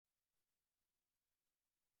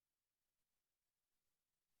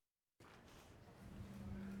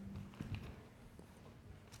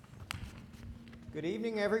Good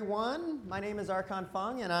evening, everyone. My name is Archon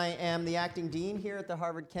Fung, and I am the acting dean here at the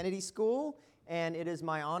Harvard Kennedy School. And it is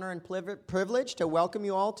my honor and privilege to welcome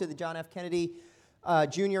you all to the John F. Kennedy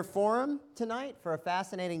Jr. Forum tonight for a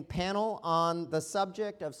fascinating panel on the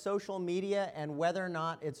subject of social media and whether or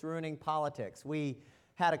not it's ruining politics. We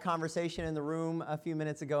had a conversation in the room a few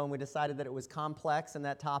minutes ago, and we decided that it was complex, and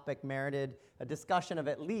that topic merited a discussion of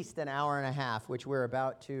at least an hour and a half, which we're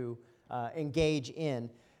about to engage in.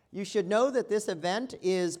 You should know that this event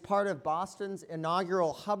is part of Boston's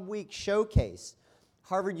inaugural Hub Week showcase.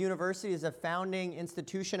 Harvard University is a founding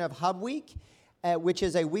institution of Hub Week, which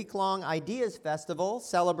is a week-long ideas festival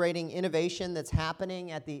celebrating innovation that's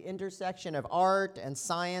happening at the intersection of art and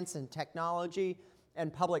science and technology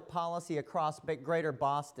and public policy across greater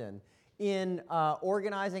Boston. In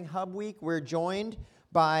organizing Hub Week, we're joined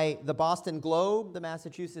by the Boston Globe, the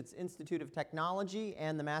Massachusetts Institute of Technology,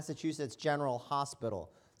 and the Massachusetts General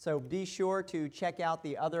Hospital. So be sure to check out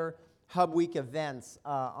the other Hub Week events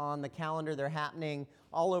on the calendar. They're happening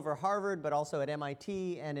all over Harvard, but also at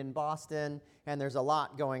MIT and in Boston, and there's a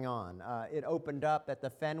lot going on. It opened up at the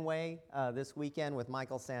Fenway this weekend with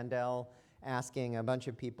Michael Sandel asking a bunch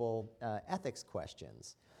of people ethics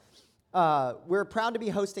questions. We're proud to be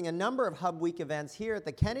hosting a number of Hub Week events here at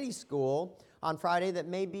the Kennedy School on Friday that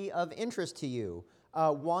may be of interest to you.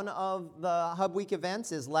 One of the Hub Week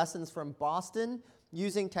events is Lessons from Boston,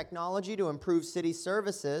 Using Technology to Improve City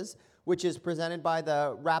Services, which is presented by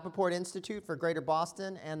the Rappaport Institute for Greater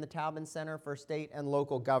Boston and the Taubman Center for State and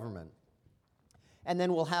Local Government. And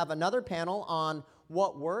then we'll have another panel on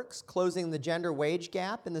what works, closing the gender wage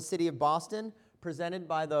gap in the city of Boston, presented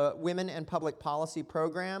by the Women and Public Policy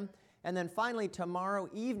Program. And then finally, tomorrow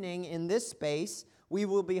evening in this space, we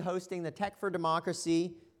will be hosting the Tech for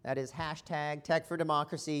Democracy, that is hashtag Tech for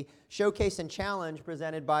Democracy, Showcase and Challenge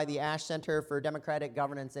presented by the Ash Center for Democratic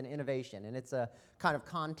Governance and Innovation. And it's a kind of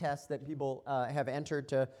contest that people have entered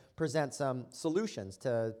to present some solutions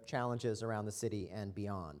to challenges around the city and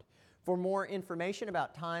beyond. For more information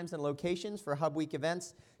about times and locations for Hub Week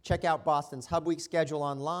events, check out Boston's Hub Week schedule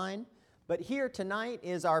online. But here tonight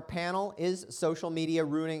is our panel, Is Social Media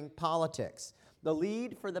Ruining Politics? The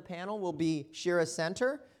lead for the panel will be Shira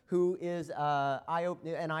Center, who is an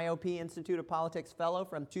IOP Institute of Politics Fellow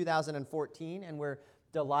from 2014, and we're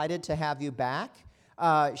delighted to have you back.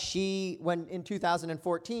 In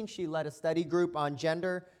 2014, she led a study group on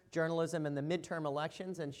gender, journalism, and the midterm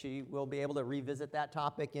elections, and she will be able to revisit that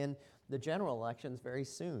topic in the general elections very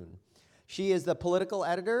soon. She is the political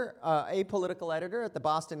editor, a political editor at the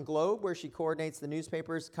Boston Globe, where she coordinates the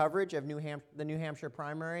newspaper's coverage of the New Hampshire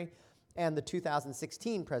primary and the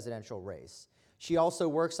 2016 presidential race. She also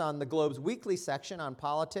works on the Globe's weekly section on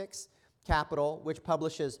politics, Capital, which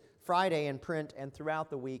publishes Friday in print and throughout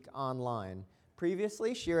the week online.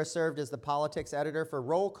 Previously, Shira served as the politics editor for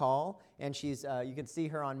Roll Call, and she's you can see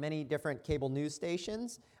her on many different cable news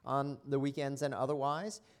stations on the weekends and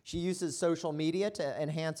otherwise. She uses social media to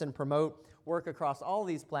enhance and promote work across all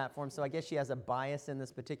these platforms, so I guess she has a bias in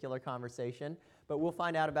this particular conversation, but we'll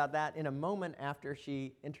find out about that in a moment after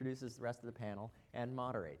she introduces the rest of the panel and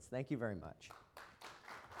moderates. Thank you very much.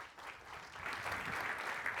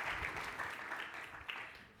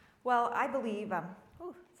 Well, I believe,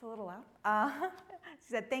 it's a little loud.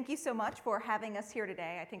 She said, thank you so much for having us here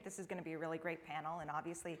today. I think this is going to be a really great panel, and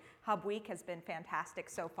obviously Hub Week has been fantastic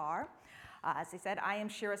so far. As I said, I am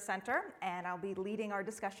Shira Center, and I'll be leading our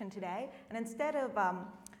discussion today. And instead of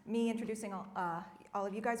me introducing all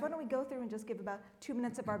of you guys, why don't we go through and just give about 2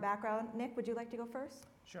 minutes of our background. Nick, would you like to go first?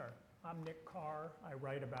 Sure. I'm Nick Carr. I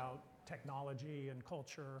write about technology and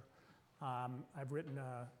culture. I've written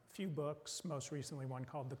a few books, most recently one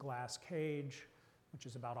called The Glass Cage, which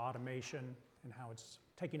is about automation and how it's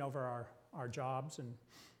taking over our jobs and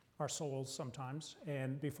our souls sometimes.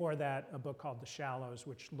 And before that, a book called The Shallows,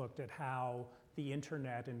 which looked at how the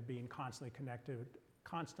internet and being constantly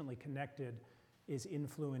connected is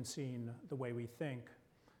influencing the way we think.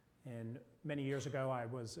 And many years ago, I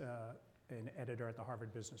was an editor at the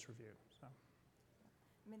Harvard Business Review. So.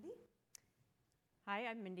 Mindy? Hi,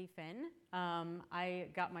 I'm Mindy Finn. I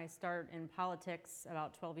got my start in politics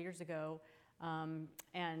about 12 years ago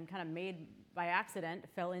and kind of made by accident,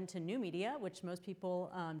 fell into new media, which most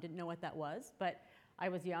people didn't know what that was. But I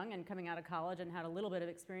was young and coming out of college and had a little bit of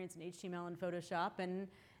experience in HTML and Photoshop. And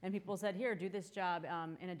people said, here, do this job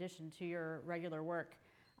in addition to your regular work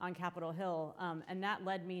on Capitol Hill. And that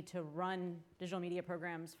led me to run digital media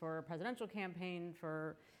programs for a presidential campaign,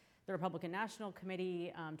 for the Republican National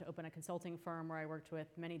Committee, to open a consulting firm where I worked with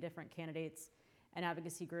many different candidates and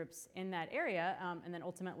advocacy groups in that area, and then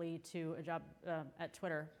ultimately to a job at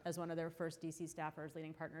Twitter as one of their first DC staffers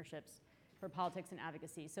leading partnerships for politics and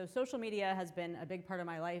advocacy. So social media has been a big part of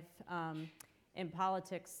my life in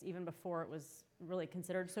politics, even before it was really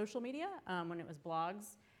considered social media, when it was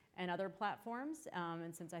blogs and other platforms.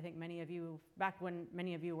 And since I think many of you, back when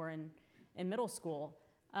many of you were in middle school.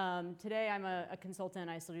 Today I'm a consultant.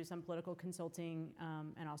 I still do some political consulting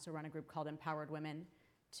and also run a group called Empowered Women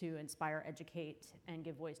to inspire, educate, and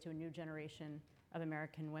give voice to a new generation of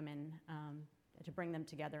American women to bring them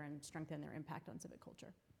together and strengthen their impact on civic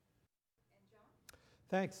culture.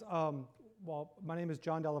 Thanks. Well, my name is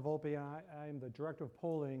John Della Volpe, and I am the Director of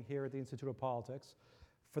Polling here at the Institute of Politics.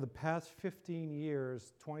 For the past 15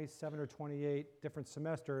 years, 27 or 28 different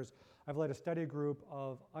semesters, I've led a study group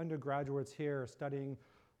of undergraduates here studying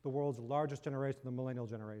the world's largest generation, the millennial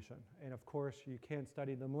generation. And of course, you can't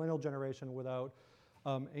study the millennial generation without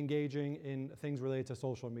engaging in things related to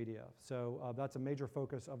social media. So that's a major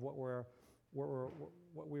focus of what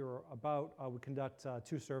we were about. We conduct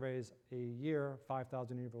 2 surveys a year,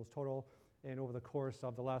 5,000 individuals total, and over the course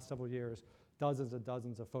of the last several years, dozens and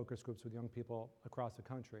dozens of focus groups with young people across the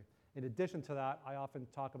country. In addition to that, I often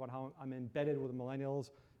talk about how I'm embedded with millennials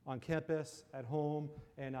on campus, at home,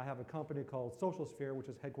 and I have a company called Social Sphere, which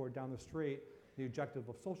is headquartered down the street. The objective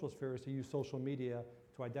of Social Sphere is to use social media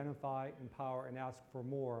to identify, empower, and ask for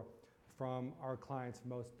more from our clients'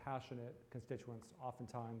 most passionate constituents,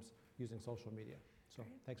 oftentimes using social media. So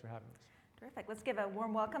thanks for having us. Terrific. Let's give a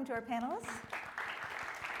warm welcome to our panelists.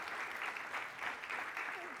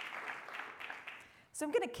 So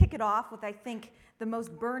I'm going to kick it off with, I think, the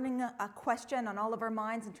most burning question on all of our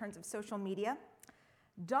minds in terms of social media.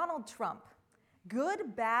 Donald Trump,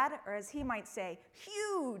 good, bad, or as he might say,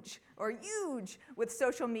 huge with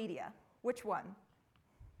social media. Which one?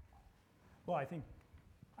 Well, I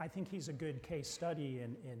think he's a good case study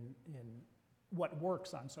in what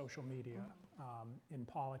works on social media in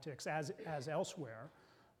politics as elsewhere.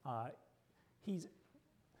 He's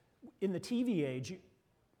in the TV age.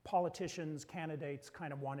 Politicians, candidates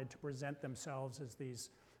kind of wanted to present themselves as these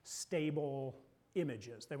stable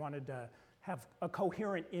images. They wanted to have a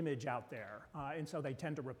coherent image out there, and so they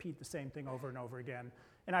tend to repeat the same thing over and over again.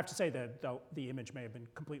 And I have to say that the image may have been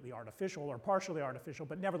completely artificial or partially artificial,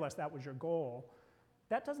 but nevertheless, that was your goal.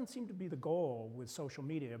 That doesn't seem to be the goal with social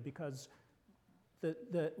media, because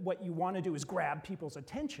what you want to do is grab people's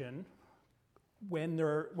attention when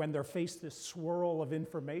they're faced this swirl of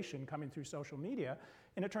information coming through social media.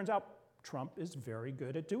 And it turns out Trump is very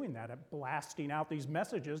good at doing that, at blasting out these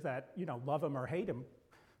messages that, love him or hate him,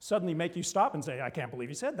 suddenly make you stop and say, I can't believe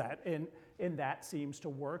he said that. And that seems to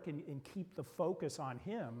work and keep the focus on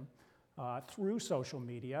him through social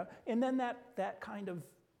media. And then that kind of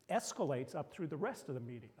escalates up through the rest of the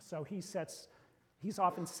media. So he's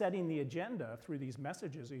often setting the agenda through these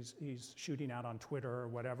messages he's shooting out on Twitter or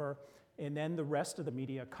whatever, and then the rest of the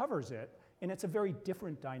media covers it. And it's a very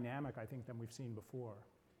different dynamic, I think, than we've seen before.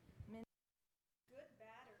 Good,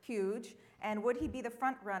 bad, or huge, and would he be the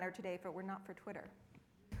front runner today if it were not for Twitter?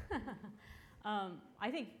 I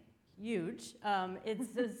think huge.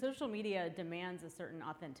 Social media demands a certain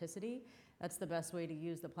authenticity. That's the best way to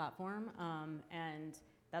use the platform, and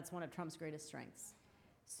that's one of Trump's greatest strengths.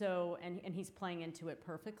 So, and he's playing into it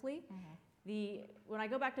perfectly. Mm-hmm. When I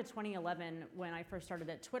go back to 2011, when I first started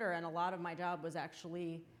at Twitter, and a lot of my job was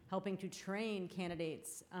actually helping to train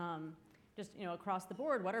candidates just across the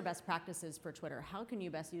board, what are best practices for Twitter? How can you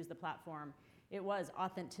best use the platform? It was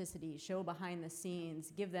authenticity, show behind the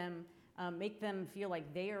scenes, give them, make them feel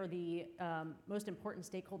like they are the most important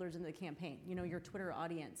stakeholders in the campaign, your Twitter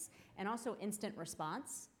audience, and also instant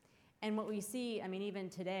response. And what we see, even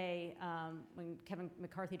today, when Kevin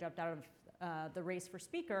McCarthy dropped out of the race for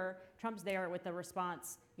speaker, Trump's there with the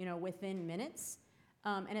response, within minutes.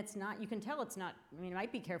 And it's not, you can tell it's not, it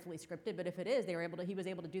might be carefully scripted, but if it is, he was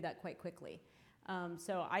able to do that quite quickly.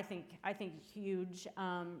 So I think huge.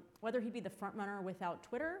 Whether he'd be the front runner without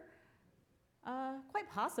Twitter, quite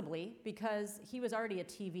possibly, because he was already a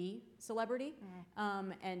TV celebrity,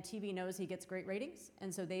 and TV knows he gets great ratings,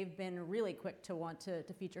 and so they've been really quick to want to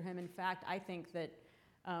feature him. In fact, I think that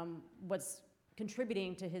what's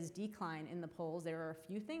contributing to his decline in the polls, there are a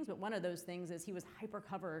few things, but one of those things is he was hyper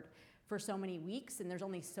covered for so many weeks, and there's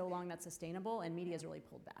only so long that's sustainable, and media's really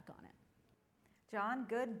pulled back on it. John,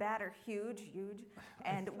 good, bad, or huge?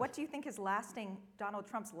 And what do you think Donald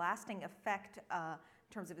Trump's lasting effect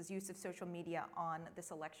in terms of his use of social media on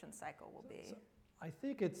this election cycle will be? So I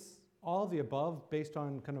think it's all of the above based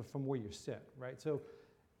on kind of from where you sit, right? So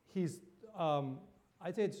he's,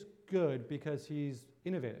 I'd say it's good because he's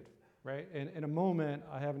innovative, right? And in a moment,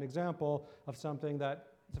 I have an example of something that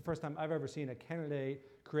it's the first time I've ever seen a candidate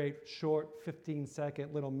create short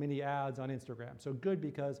 15-second little mini ads on Instagram. So good,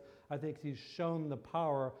 because I think he's shown the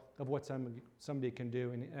power of what somebody can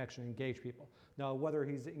do and actually engage people. Now, whether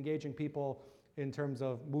he's engaging people in terms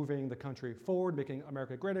of moving the country forward, making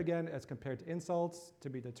America great again, as compared to insults, to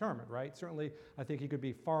be determined, right? Certainly, I think he could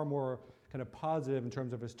be far more kind of positive in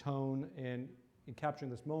terms of his tone and in capturing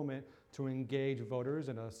this moment to engage voters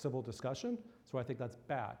in a civil discussion. So I think that's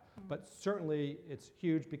bad. But certainly, it's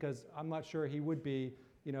huge, because I'm not sure he would be,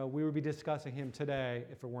 we would be discussing him today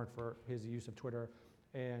if it weren't for his use of Twitter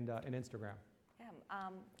and Instagram. Yeah,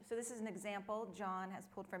 so this is an example John has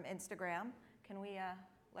pulled from Instagram. Can we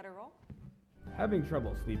let her roll? Having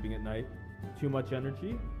trouble sleeping at night, too much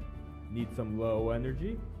energy, need some low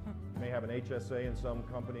energy. May have an HSA in some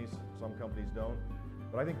companies don't.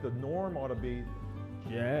 But I think the norm ought to be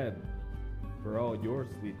Jed, for all your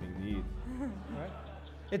sleeping needs. Right?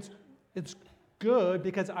 It's good,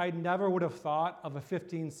 because I never would have thought of a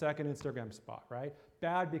 15-second Instagram spot, right?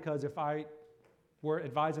 Bad, because if I were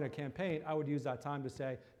advising a campaign, I would use that time to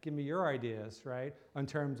say, give me your ideas, right, in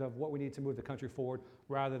terms of what we need to move the country forward,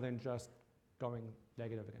 rather than just going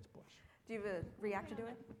negative against Bush. Do you have a reaction to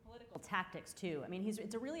it? Political tactics too. I mean,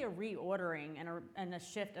 it's really a reordering and a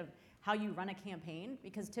shift of how you run a campaign,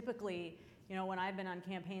 because typically, when I've been on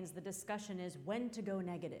campaigns, the discussion is when to go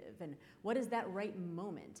negative and what is that right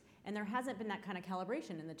moment. And there hasn't been that kind of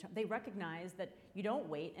calibration. They recognize that you don't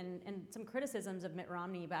wait, and some criticisms of Mitt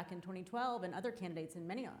Romney back in 2012 and other candidates, and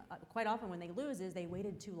many, quite often when they lose, is they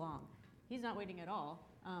waited too long. He's not waiting at all.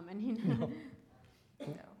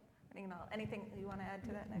 No. Anything you want to add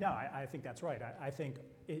to that, Nick? No, I think that's right. I think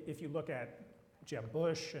if you look at Jeb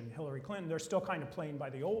Bush and Hillary Clinton, they're still kind of playing by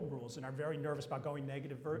the old rules and are very nervous about going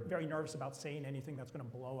negative, very nervous about saying anything that's going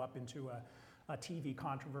to blow up into a TV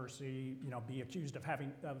controversy, be accused of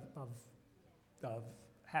having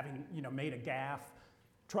made a gaffe.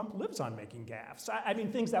 Trump lives on making gaffes. I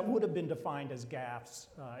mean, things that would have been defined as gaffes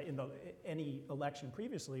in any election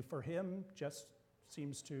previously, for him just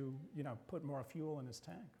seems to, put more fuel in his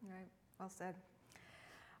tank. Right, well said.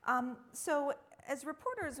 So as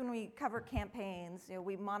reporters, when we cover campaigns,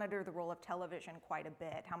 we monitor the role of television quite a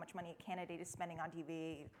bit. How much money a candidate is spending on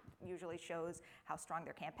TV usually shows how strong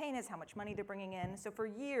their campaign is, how much money they're bringing in. So for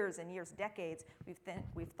years and years, decades,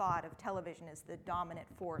 we've thought of television as the dominant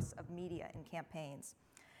force of media in campaigns.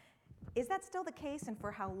 Is that still the case, and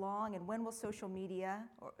for how long, and when will social media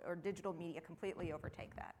or digital media completely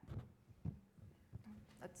overtake that?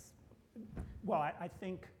 Well, I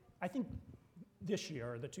think this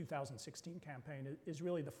year, the 2016 campaign, is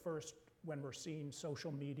really the first when we're seeing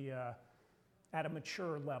social media at a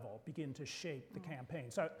mature level begin to shape the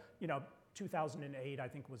campaign. So, 2008, I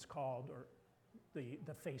think, was called the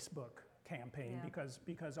Facebook campaign, because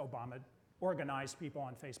Obama organized people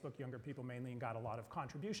on Facebook, younger people mainly, and got a lot of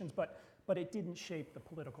contributions, but it didn't shape the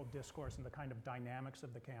political discourse and the kind of dynamics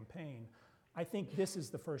of the campaign. I think this is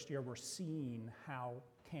the first year we're seeing how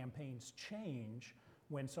campaigns change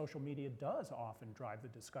when social media does often drive the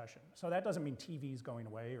discussion. So that doesn't mean TV is going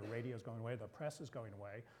away or radio is going away, the press is going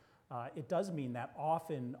away. It does mean that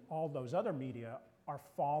often all those other media are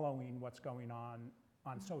following what's going on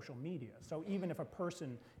social media. So even if a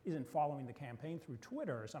person isn't following the campaign through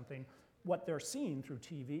Twitter or something, what they're seeing through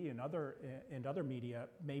TV and other media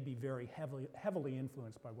may be very heavily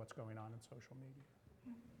influenced by what's going on in social media.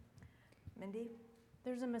 Mindy?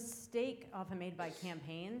 There's a mistake often made by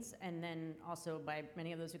campaigns, and then also by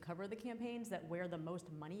many of those who cover the campaigns, that where the most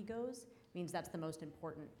money goes means that's the most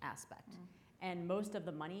important aspect. And most of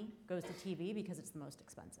the money goes to TV because it's the most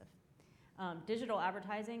expensive. Digital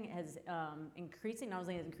advertising is increasing, not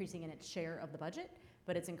only is increasing in its share of the budget,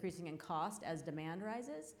 but it's increasing in cost as demand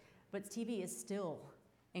rises. But TV is still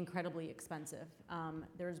incredibly expensive.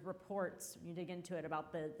 There's reports, you dig into it,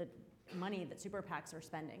 about the money that super PACs are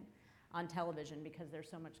spending on television because there's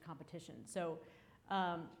so much competition. So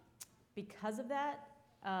because of that,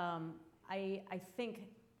 I think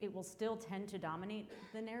it will still tend to dominate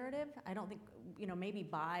the narrative. I don't think, maybe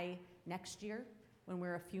by next year, when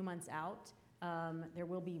we're a few months out, there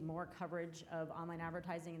will be more coverage of online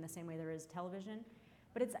advertising in the same way there is television.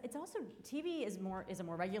 But it's also, TV is a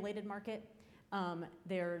more regulated market.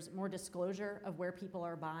 There's more disclosure of where people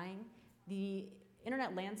are buying. The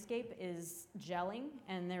internet landscape is gelling,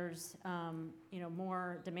 and there's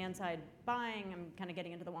more demand-side buying. I'm kind of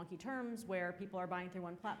getting into the wonky terms where people are buying through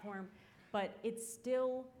one platform, but it's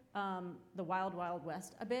still the wild, wild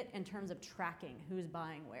west a bit in terms of tracking who's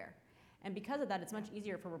buying where. And because of that, it's much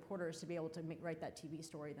easier for reporters to be able to write that TV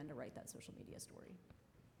story than to write that social media story.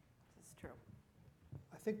 This is true.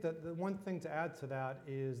 I think that the one thing to add to that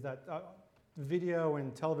is that video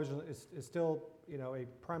and television is still, a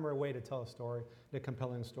primary way to tell a story, a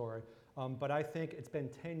compelling story. But I think it's been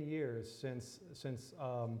 10 years since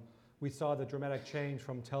we saw the dramatic change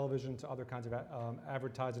from television to other kinds of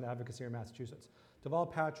advertising advocacy in Massachusetts.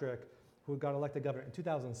 Deval Patrick, who got elected governor in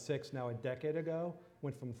 2006, now a decade ago,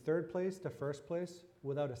 went from 3rd place to 1st place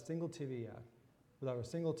without a single TV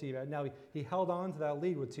ad. Now, he held on to that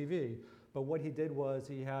lead with TV, but what he did was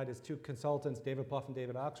he had his 2 consultants, David Plouffe and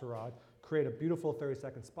David Axelrod, create a beautiful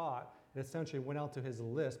 30-second spot. It essentially went out to his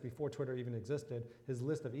list before Twitter even existed, his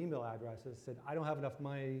list of email addresses, said, I don't have enough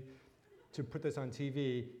money to put this on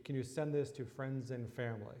TV. Can you send this to friends and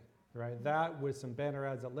family? Right? That was some banner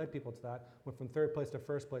ads that led people to that, went from 3rd place to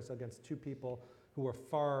 1st place against 2 people who were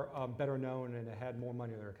far better known and had more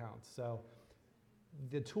money in their accounts. So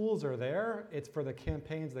the tools are there. It's for the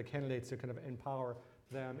campaigns, the candidates to kind of empower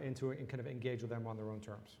them and kind of engage with them on their own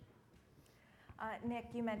terms. Nick,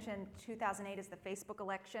 you mentioned 2008 is the Facebook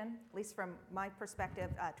election. At least from my perspective,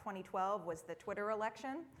 2012 was the Twitter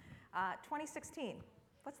election. 2016,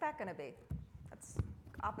 what's that going to be? That's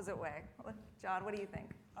opposite way. John, what do you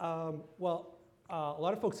think? A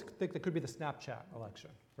lot of folks think that could be the Snapchat election,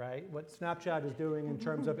 right? What Snapchat is doing in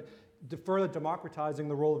terms of further democratizing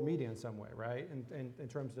the role of media in some way, right? In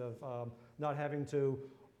terms of not having to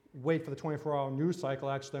wait for the 24-hour news cycle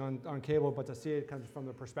actually on cable, but to see it kind of from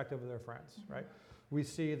the perspective of their friends, right? We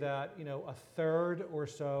see that, a third or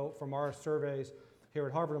so from our surveys here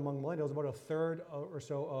at Harvard among millennials, about a third or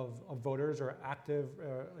so of voters are active,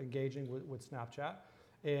 engaging with Snapchat.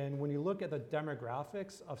 And when you look at the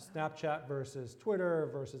demographics of Snapchat versus Twitter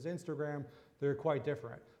versus Instagram, they're quite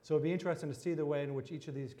different. So it'd be interesting to see the way in which each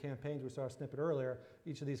of these campaigns, we saw a snippet earlier,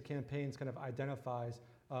 each of these campaigns kind of identifies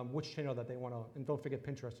which channel that they want to, and don't forget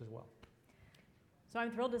Pinterest as well. So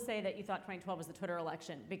I'm thrilled to say that you thought 2012 was the Twitter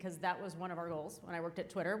election, because that was one of our goals when I worked at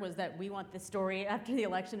Twitter, was that we want this story after the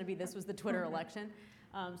election to be this was the Twitter election.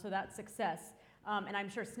 So that's success. And I'm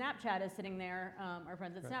sure Snapchat is sitting there, our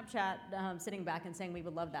friends at Snapchat, sitting back and saying we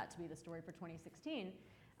would love that to be the story for 2016.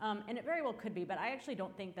 And it very well could be, but I actually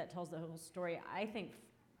don't think that tells the whole story. I think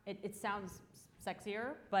it sounds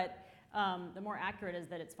sexier, but the more accurate is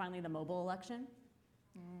that it's finally the mobile election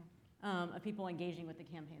of people engaging with the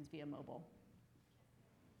campaigns via mobile.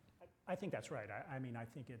 I think that's right. I mean, I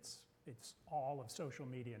think it's all of social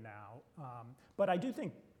media now. But I do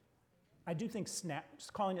think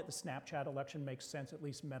calling it the Snapchat election makes sense, at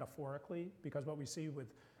least metaphorically, because what we see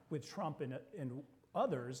with Trump and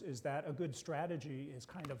others is that a good strategy is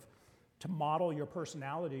kind of to model your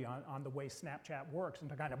personality on the way Snapchat works and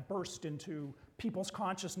to kind of burst into people's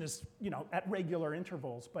consciousness, at regular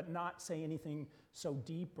intervals, but not say anything so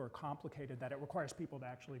deep or complicated that it requires people to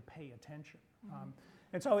actually pay attention.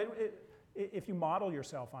 And so if you model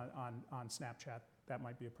yourself on Snapchat, that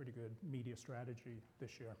might be a pretty good media strategy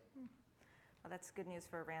this year. Well, that's good news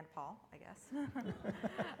for Rand Paul, I guess.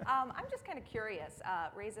 I'm just kind of curious,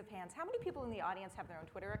 raise of hands, how many people in the audience have their own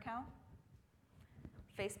Twitter account?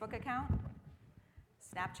 Facebook account?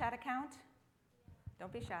 Snapchat account?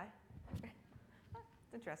 Don't be shy.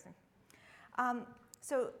 It's interesting.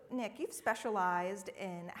 So Nick, you've specialized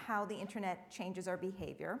in how the internet changes our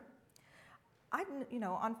behavior.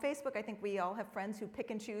 On Facebook, I think we all have friends who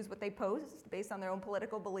pick and choose what they post based on their own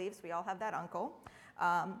political beliefs. We all have that uncle.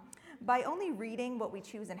 By only reading what we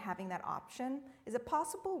choose and having that option, is it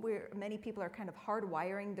possible where many people are kind of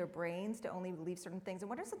hardwiring their brains to only believe certain things? And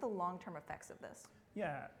what are some of the long-term effects of this?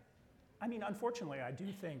 Yeah. I mean, unfortunately, I do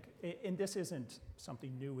think, and this isn't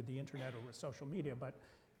something new with the internet or with social media, but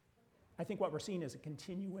I think what we're seeing is a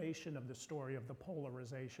continuation of the story of the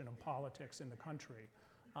polarization of politics in the country.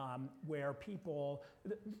 Where people,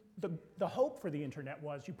 the hope for the internet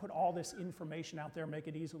was you put all this information out there, make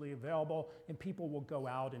it easily available, and people will go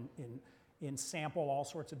out and sample all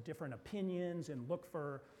sorts of different opinions and look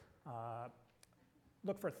for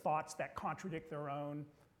thoughts that contradict their own.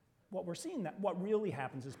 What we're seeing, what really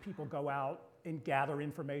happens is people go out and gather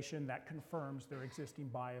information that confirms their existing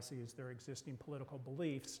biases, their existing political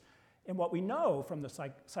beliefs. And what we know from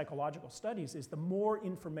the psychological studies is the more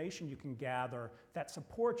information you can gather that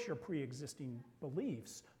supports your pre-existing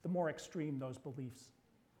beliefs, the more extreme those beliefs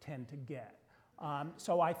tend to get.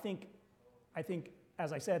 So I think,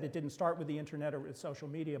 as I said, it didn't start with the internet or with social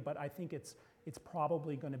media, but I think it's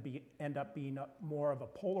probably going to end up being more of a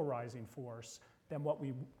polarizing force than what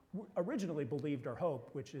we originally believed or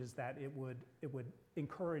hoped, which is that it would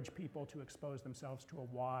encourage people to expose themselves to a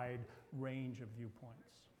wide range of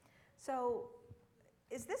viewpoints. So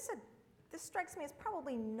this strikes me as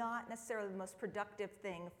probably not necessarily the most productive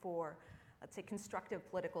thing for, let's say, constructive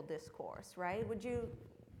political discourse, right? Would you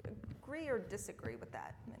agree or disagree with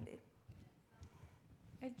that, Mindy?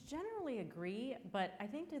 I generally agree, but I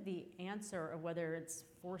think to the answer of whether it's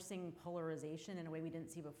forcing polarization in a way we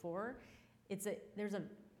didn't see before,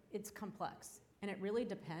 it's complex, and it really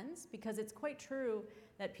depends, because it's quite true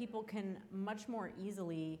that people can much more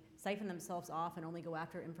easily siphon themselves off and only go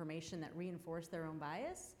after information that reinforce their own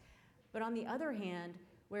bias. But on the other hand,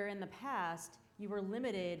 where in the past you were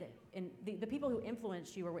limited, in the people who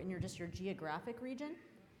influenced you were in your geographic region,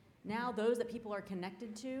 now those that people are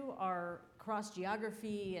connected to are cross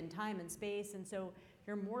geography and time and space, and so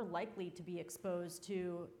you're more likely to be exposed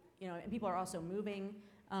to, and people are also moving,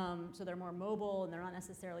 so they're more mobile and they're not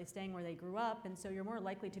necessarily staying where they grew up, and so you're more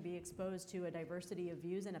likely to be exposed to a diversity of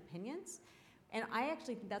views and opinions. And I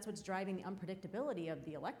actually think that's what's driving the unpredictability of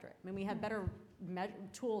the electorate. I mean, we have better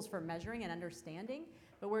tools for measuring and understanding,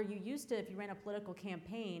 but where you used to, if you ran a political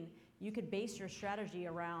campaign, you could base your strategy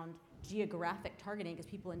around geographic targeting, because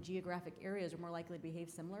people in geographic areas are more likely to behave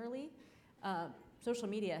similarly. Social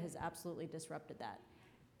media has absolutely disrupted that.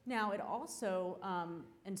 Now, it also,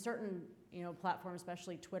 in certain platforms,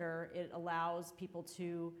 especially Twitter, it allows people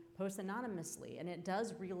to post anonymously, and it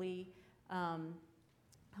does really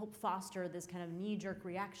help foster this kind of knee-jerk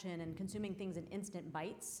reaction and consuming things in instant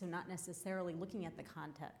bites, so not necessarily looking at the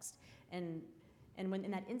context. And when in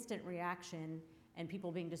that instant reaction and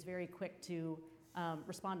people being just very quick to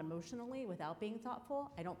respond emotionally without being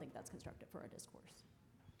thoughtful, I don't think that's constructive for a discourse.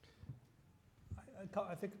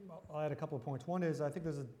 I think I'll add a couple of points. One is I think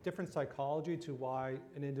there's a different psychology to why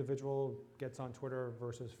an individual gets on Twitter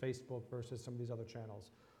versus Facebook versus some of these other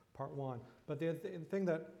channels, part one. But the thing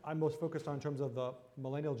that I'm most focused on in terms of the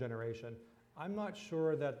millennial generation, I'm not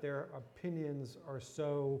sure that their opinions are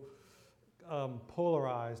so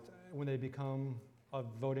polarized when they become of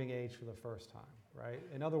voting age for the first time, right?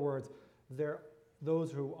 In other words,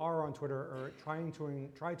 those who are on Twitter are trying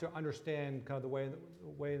to understand kind of the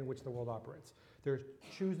way in which the world operates. They're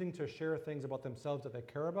choosing to share things about themselves that they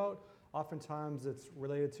care about. Oftentimes it's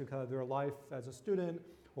related to kind of their life as a student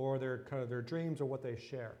or their dreams or what they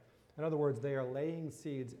share. In other words, they are laying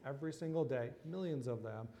seeds every single day, millions of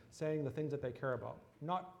them, saying the things that they care about.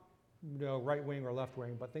 Not right wing or left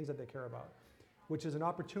wing, but things that they care about, which is an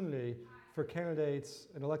opportunity for candidates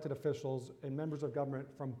and elected officials and members of government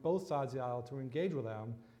from both sides of the aisle to engage with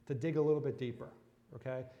them, to dig a little bit deeper,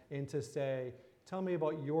 okay? And to say, tell me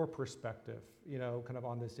about your perspective, kind of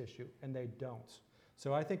on this issue, and they don't.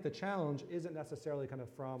 So I think the challenge isn't necessarily kind of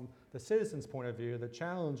from the citizens' point of view, the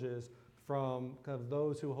challenge is from kind of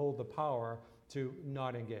those who hold the power to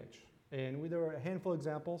not engage. And there are a handful of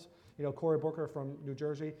examples. Cory Booker from New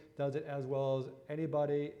Jersey does it as well as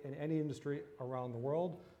anybody in any industry around the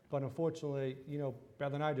world. But unfortunately,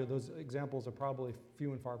 better than I do, those examples are probably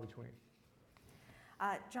few and far between.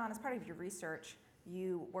 John, as part of your research,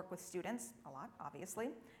 you work with students a lot, obviously,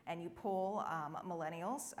 and you poll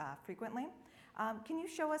millennials frequently. Can you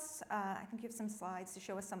show us, I think you have some slides to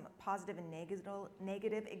show us some positive and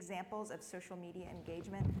negative examples of social media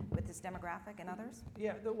engagement with this demographic and others?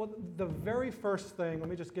 Yeah, the very first thing, let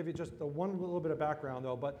me just give you just the one little bit of background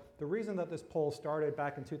though, but the reason that this poll started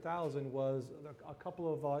back in 2000 was a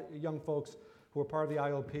couple of young folks who were part of the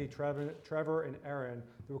IOP, Trevor and Aaron,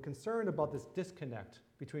 they were concerned about this disconnect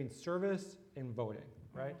between service and voting,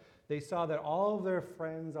 right? They saw that all of their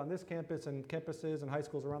friends on this campus and campuses and high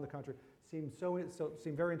schools around the country seemed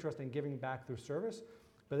very interested in giving back through service,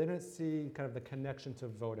 but they didn't see kind of the connection to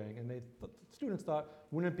voting. And students thought,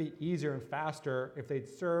 wouldn't it be easier and faster if they'd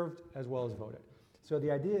served as well as voted? So the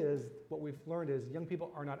idea is, what we've learned is young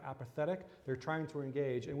people are not apathetic, they're trying to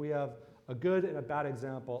engage, and we have a good and a bad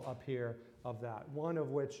example up here of that. One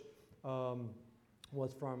of which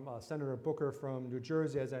was from Senator Booker from New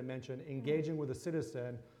Jersey, as I mentioned, engaging with a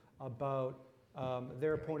citizen about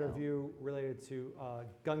their point of view related to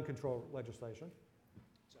gun control legislation.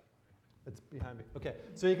 It's behind me. Okay,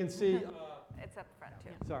 so you can see. It's up front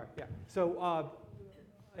too. Sorry, yeah. So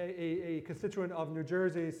a constituent of New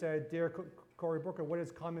Jersey said, "Dear Cory Booker, what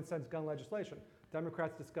is common sense gun legislation?"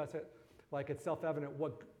 Democrats discuss it like it's self-evident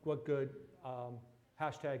what good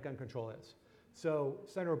hashtag gun control is. So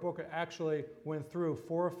Senator Booker actually went through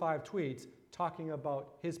 4 or 5 tweets talking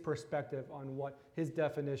about his perspective on what his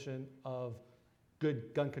definition of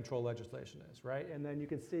good gun control legislation is, right? And then you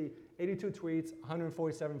can see 82 tweets,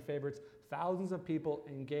 147 favorites, thousands of people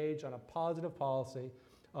engaged on a positive policy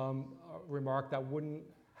remark that wouldn't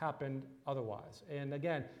happen otherwise. And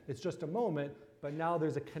again, it's just a moment, but now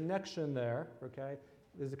there's a connection there, okay?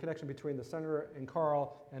 There's a connection between the senator and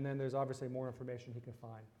Carl, and then there's obviously more information he can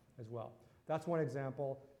find as well. That's one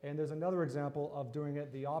example. And there's another example of doing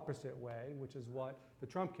it the opposite way, which is what the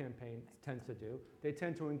Trump campaign tends to do. They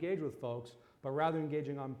tend to engage with folks But rather than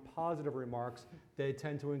engaging on positive remarks, they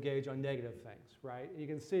tend to engage on negative things, right? You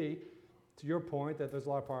can see, to your point, that there's a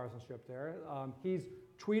lot of partisanship there. He's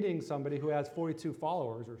tweeting somebody who has 42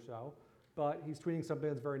 followers or so, but he's tweeting something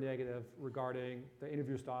that's very negative regarding the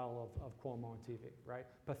interview style of Cuomo on TV, right?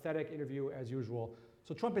 Pathetic interview as usual.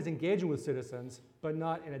 So Trump is engaging with citizens, but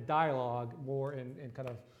not in a dialogue, more in kind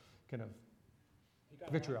of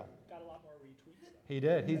vitriol. Got a lot more retweets. He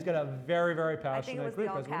did. He's got a very, very I think it passionate was the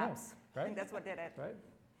group, all as we know, caps. I right? think that's what did it. Right?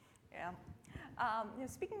 Yeah.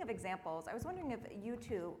 Speaking of examples, I was wondering if you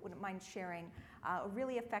two wouldn't mind sharing a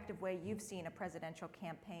really effective way you've seen a presidential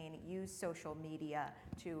campaign use social media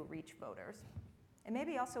to reach voters. And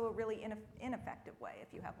maybe also a really ineffective way,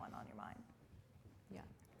 if you have one on your mind. Yeah.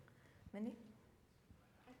 Mindy?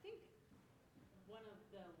 I think one of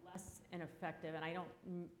the less effective, and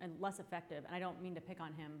I don't mean to pick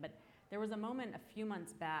on him, but there was a moment a few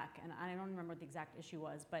months back, and I don't remember what the exact issue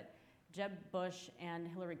was, but Jeb Bush and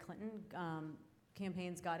Hillary Clinton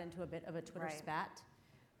campaigns got into a bit of a Twitter Right. spat.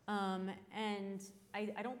 And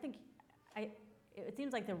I don't think, it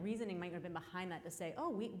seems like the reasoning might have been behind that to say, oh,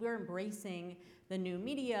 we're embracing the new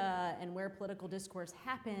media and where political discourse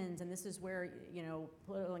happens, and this is where,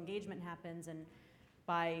 political engagement happens. And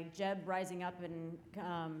by Jeb rising up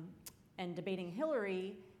and debating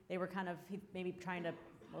Hillary, they were kind of maybe trying to,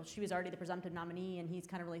 well, she was already the presumptive nominee, and he's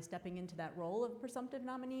kind of really stepping into that role of presumptive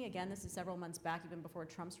nominee. Again, this is several months back, even before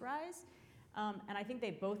Trump's rise. And I think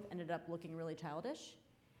they both ended up looking really childish.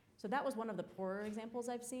 So that was one of the poorer examples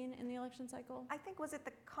I've seen in the election cycle. I think, was it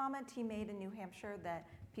the comment he made in New Hampshire that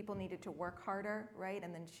people needed to work harder, right?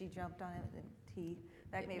 And then she jumped on it, and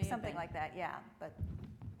that It may may be have something been. like that, yeah. But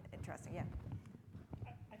interesting, yeah.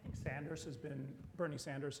 I think Bernie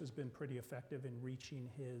Sanders has been pretty effective in reaching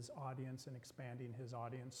his audience and expanding his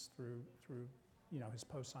audience through his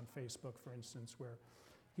posts on Facebook, for instance, where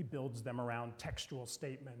he builds them around textual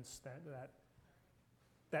statements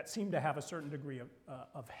that seem to have a certain degree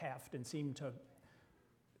of heft and seem to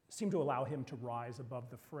allow him to rise above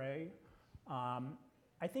the fray.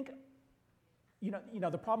 I think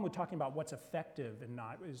the problem with talking about what's effective and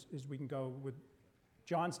not is we can go with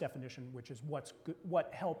John's definition, which is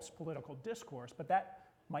what helps political discourse, but that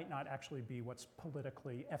might not actually be what's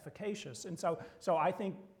politically efficacious. And so I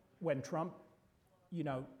think when Trump,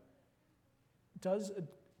 does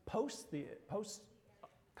post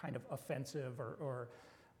kind of offensive or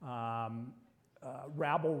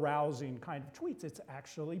rabble-rousing kind of tweets, it's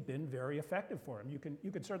actually been very effective for him.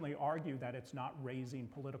 You can certainly argue that it's not raising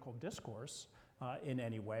political discourse in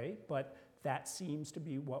any way, but that seems to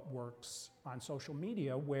be what works on social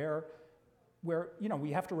media, where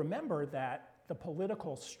we have to remember that the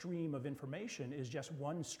political stream of information is just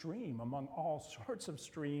one stream among all sorts of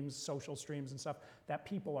streams, social streams and stuff that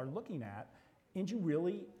people are looking at, and you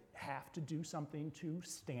really have to do something to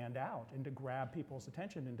stand out and to grab people's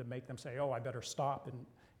attention and to make them say, oh, I better stop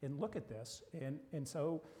and look at this. And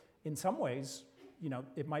so in some ways,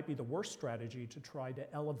 it might be the worst strategy to try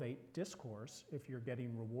to elevate discourse if you're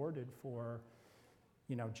getting rewarded for,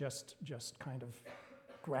 just kind of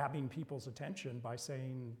grabbing people's attention by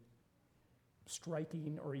saying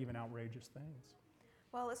striking or even outrageous things.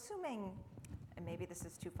 Well, assuming, and maybe this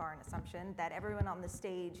is too far an assumption, that everyone on the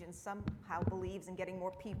stage and somehow believes in getting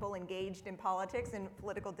more people engaged in politics and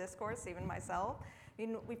political discourse, even myself.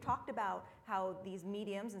 We've talked about how these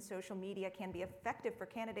mediums and social media can be effective for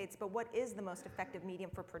candidates, but what is the most effective medium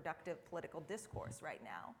for productive political discourse right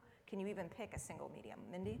now? Can you even pick a single medium?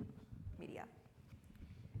 Mindy? Media.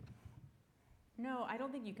 No, I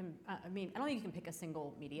don't think you can. I don't think you can pick a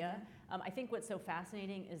single media. I think what's so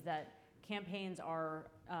fascinating is that campaigns are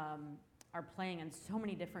playing in so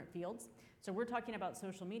many different fields. So we're talking about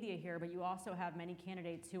social media here, but you also have many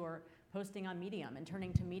candidates who are posting on Medium and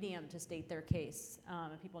turning to Medium to state their case.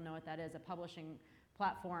 People know what that is, a publishing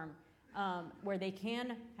platform where they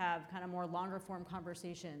can have kind of more longer form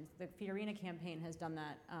conversations. The Fiorina campaign has done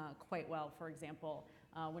that quite well, for example.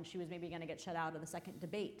 When she was maybe going to get shut out of the second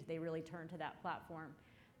debate, they really turned to that platform.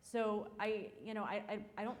 So I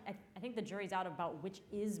think the jury's out about which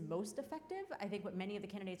is most effective. I think what many of the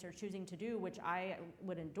candidates are choosing to do, which I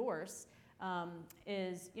would endorse,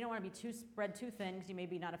 is you don't want to be spread too thin because you may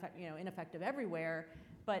be not ineffective everywhere,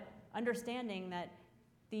 but understanding that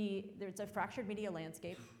there's a fractured media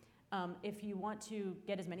landscape. If you want to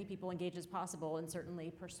get as many people engaged as possible and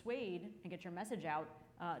certainly persuade and get your message out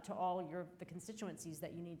to all the constituencies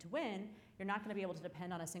that you need to win, you're not going to be able to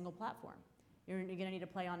depend on a single platform. You're going to need to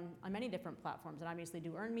play on many different platforms, and obviously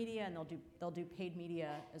do earned media, and they'll do paid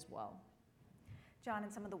media as well. John,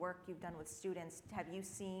 in some of the work you've done with students, have you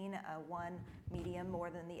seen one medium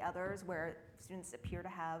more than the others where students appear to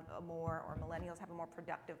have a more, or millennials have a more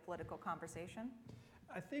productive political conversation?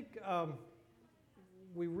 I think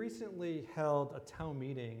we recently held a town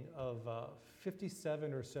meeting of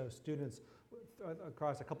 57 or so students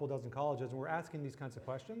across a couple dozen colleges, and we're asking these kinds of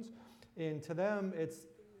questions. And to them, it's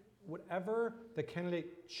whatever the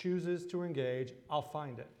candidate chooses to engage, I'll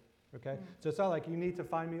find it. Okay? So it's not like you need to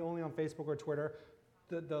find me only on Facebook or Twitter.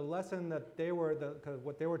 The lesson that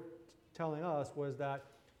what they were telling us was that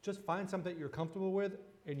just find something you're comfortable with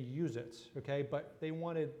and use it, okay? But they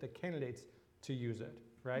wanted the candidates to use it,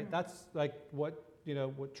 right? That's like what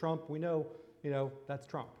Trump, we know, that's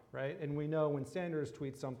Trump, right? And we know when Sanders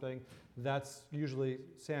tweets something, that's usually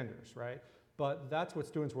Sanders, right? But that's what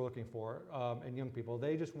students were looking for, and young people.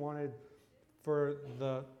 They just wanted for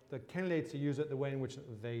the candidates to use it the way in which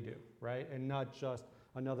they do, right? And not just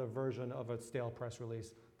another version of a stale press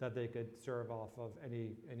release that they could serve off of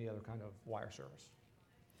any other kind of wire service.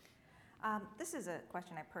 This is a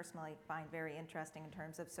question I personally find very interesting in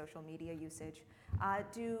terms of social media usage.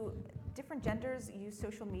 Do different genders use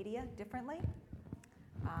social media differently?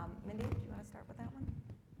 Mindy, do you want to start with that one?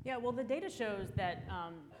 Yeah, well, the data shows that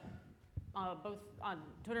both on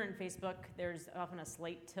Twitter and Facebook, there's often a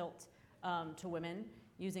slight tilt to women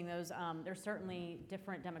using those. There's certainly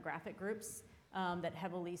different demographic groups that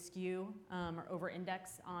heavily skew or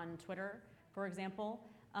over-index on Twitter, for example.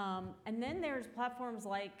 And then there's platforms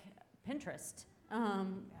like Pinterest,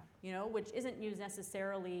 which isn't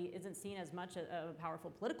seen as much a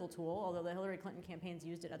powerful political tool, although the Hillary Clinton campaigns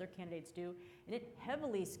used it, other candidates do, and it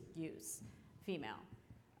heavily skews female.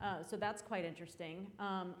 So that's quite interesting.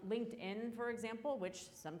 LinkedIn, for example, which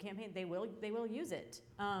some campaigns, they will use it.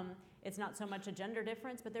 It's not so much a gender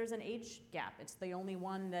difference, but there's an age gap. It's the only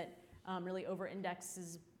one that really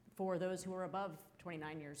over-indexes for those who are above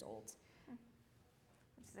 29 years old.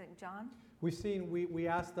 John? We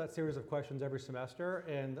ask that series of questions every semester,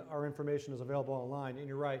 and our information is available online. And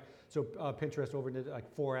you're right. So Pinterest overdid like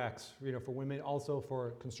 4x, for women, also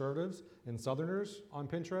for conservatives and Southerners on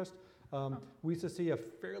Pinterest. We used to see a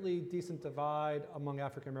fairly decent divide among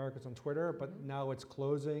African Americans on Twitter, but now it's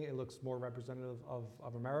closing. It looks more representative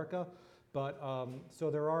of America. But so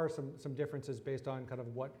there are some differences based on kind of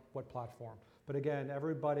what platform. But again,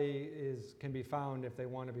 everybody can be found if they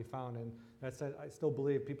want to be found. And that said, I still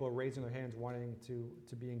believe people are raising their hands wanting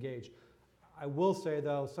to be engaged. I will say,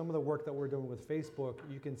 though, some of the work that we're doing with Facebook,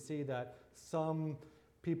 you can see that some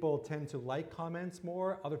people tend to like comments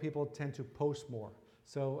more, other people tend to post more.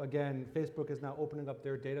 So again, Facebook is now opening up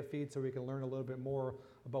their data feed so we can learn a little bit more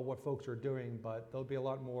about what folks are doing, but there'll be a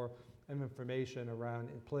lot more information around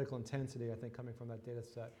political intensity, I think, coming from that data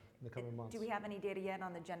set in the coming months. Do we have any data yet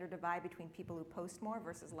on the gender divide between people who post more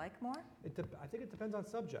versus like more? I think it depends on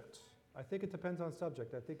subject. I think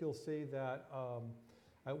you'll see that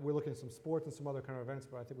we're looking at some sports and some other kind of events,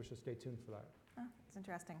 but I think we should stay tuned for that. Oh, that's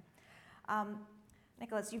interesting.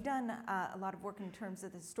 Nicholas, you've done a lot of work in terms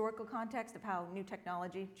of the historical context of how new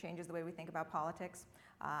technology changes the way we think about politics.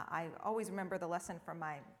 I always remember the lesson from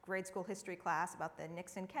my grade school history class about the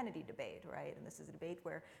Nixon-Kennedy debate, right? And this is a debate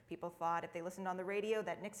where people thought if they listened on the radio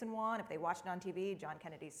that Nixon won, if they watched it on TV, John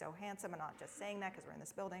Kennedy's so handsome, I'm not just saying that because we're in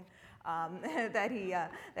this building, that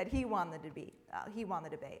he won the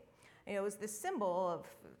debate. It was this symbol of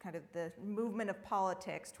kind of the movement of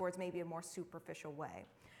politics towards maybe a more superficial way.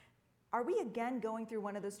 Are we again going through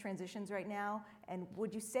one of those transitions right now? And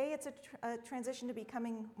would you say it's a transition to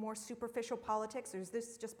becoming more superficial politics, or is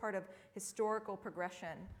this just part of historical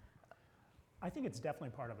progression? I think it's definitely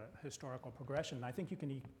part of a historical progression. I think you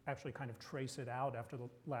can actually kind of trace it out after the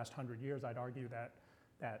last 100 years. I'd argue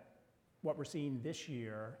that what we're seeing this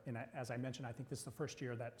year, and as I mentioned, I think this is the first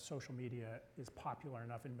year that social media is popular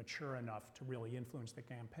enough and mature enough to really influence the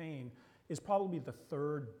campaign, is probably the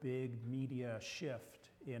third big media shift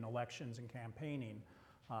in elections and campaigning.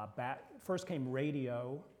 First came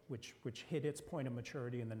radio, which hit its point of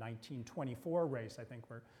maturity in the 1924 race, I think,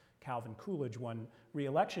 where Calvin Coolidge won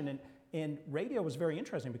re-election. And radio was very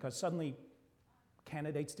interesting because suddenly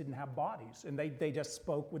candidates didn't have bodies, and they just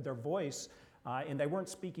spoke with their voice, and they weren't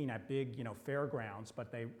speaking at big, fairgrounds,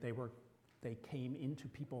 but they came into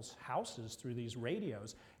people's houses through these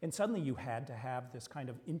radios, and suddenly you had to have this kind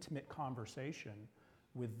of intimate conversation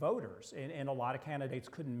with voters, and a lot of candidates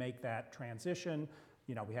couldn't make that transition.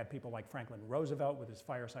 We had people like Franklin Roosevelt with his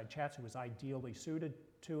fireside chats who was ideally suited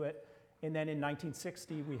to it. And then in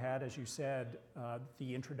 1960, we had, as you said,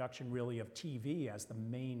 the introduction really of TV as the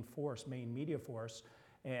main media force,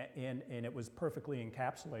 and it was perfectly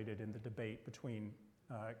encapsulated in the debate between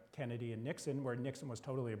Kennedy and Nixon, where Nixon was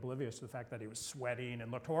totally oblivious to the fact that he was sweating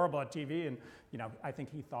and looked horrible at TV, and I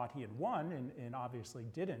think he thought he had won, and obviously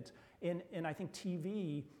didn't. And I think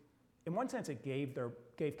TV, in one sense, it gave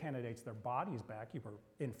candidates their bodies back. You were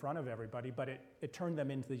in front of everybody, but it turned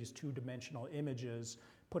them into these two-dimensional images,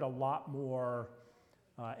 put a lot more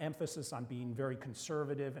emphasis on being very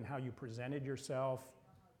conservative in how you presented yourself,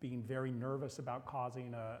 being very nervous about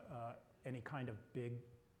causing any kind of big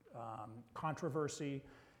controversy.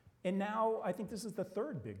 And now I think this is the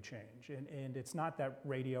third big change. And it's not that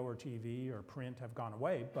radio or TV or print have gone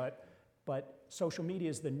away, but social media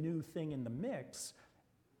is the new thing in the mix.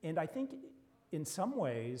 And I think in some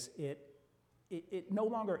ways it no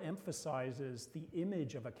longer emphasizes the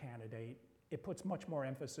image of a candidate. It puts much more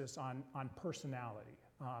emphasis on personality.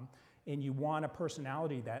 And you want a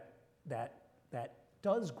personality that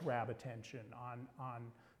does grab attention on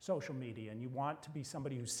social media, and you want to be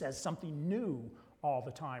somebody who says something new all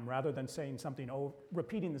the time rather than saying something,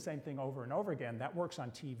 repeating the same thing over and over again. That works on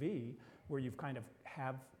TV, where you've kind of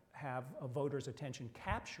have a voter's attention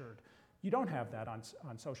captured. You don't have that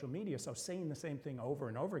on social media, so saying the same thing over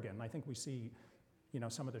and over again. And I think we see,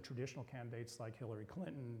 some of the traditional candidates like Hillary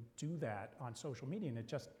Clinton do that on social media, and it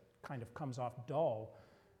just kind of comes off dull.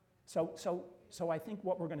 So I think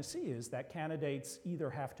what we're going to see is that candidates either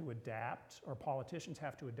have to adapt, or politicians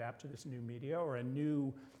have to adapt to this new media, or a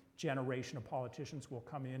new generation of politicians will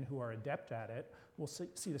come in who are adept at it. We'll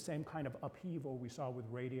see the same kind of upheaval we saw with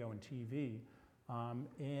radio and TV.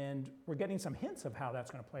 And we're getting some hints of how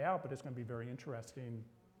that's going to play out, but it's going to be very interesting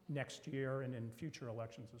next year and in future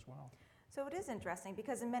elections as well. So it is interesting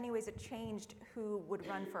because in many ways it changed who would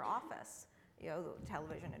run for office.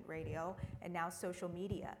 Television and radio, and now social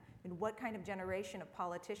media. And what kind of generation of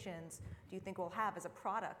politicians do you think we'll have as a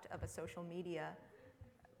product of a social media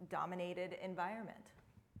dominated environment?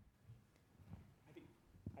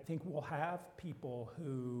 I think we'll have people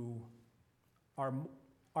who are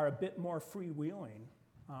a bit more freewheeling.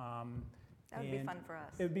 That would be fun for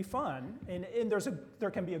us. It would be fun, and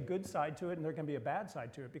there can be a good side to it, and there can be a bad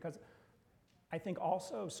side to it, because I think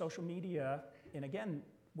also social media, and again,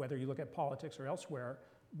 whether you look at politics or elsewhere,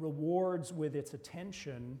 rewards with its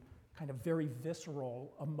attention kind of very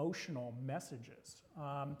visceral, emotional messages.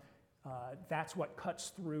 That's what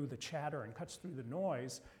cuts through the chatter and cuts through the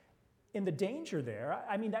noise. And the danger there,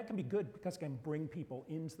 that can be good because it can bring people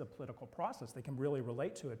into the political process. They can really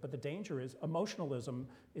relate to it. But the danger is emotionalism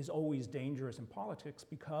is always dangerous in politics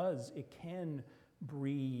because it can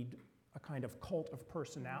breed a kind of cult of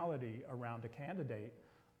personality around a candidate.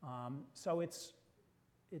 So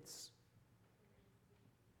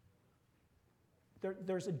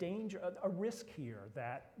there's a danger, a risk here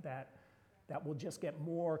that will just get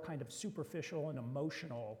more kind of superficial and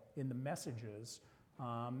emotional in the messages,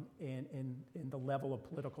 in the level of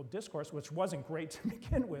political discourse, which wasn't great to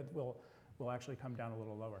begin with, will actually come down a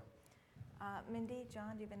little lower. Mindy,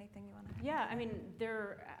 John, do you have anything you want to add? Yeah,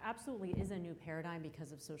 there absolutely is a new paradigm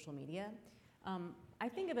because of social media. I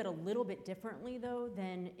think of it a little bit differently, though,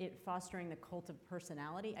 than it fostering the cult of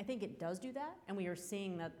personality. I think it does do that, and we are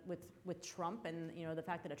seeing that with Trump and the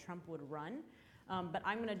fact that a Trump would run. But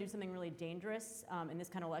I'm going to do something really dangerous in this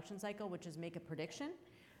kind of election cycle, which is make a prediction.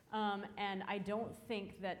 And I don't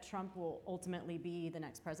think that Trump will ultimately be the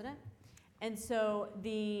next president. And so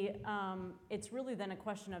it's really then a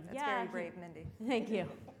question of, That's very brave, Mindy. Thank you.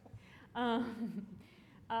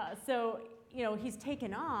 So he's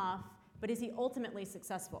taken off. But is he ultimately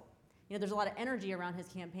successful? There's a lot of energy around his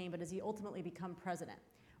campaign, but does he ultimately become president?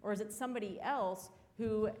 Or is it somebody else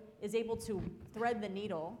who is able to thread the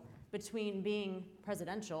needle between being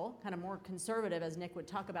presidential, kind of more conservative, as Nick would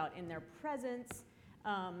talk about, in their presence,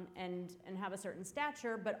 and have a certain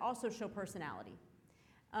stature, but also show personality?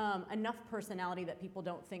 Enough personality that people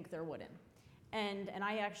don't think they're wooden. And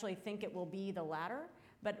I actually think it will be the latter.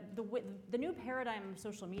 But the new paradigm of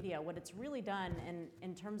social media, what it's really done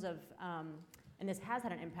in terms of, and this has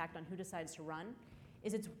had an impact on who decides to run,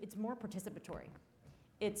 is it's more participatory.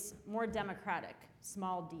 It's more democratic,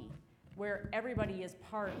 small d, where everybody is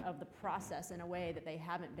part of the process in a way that they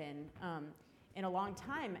haven't been in a long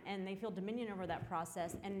time, and they feel dominion over that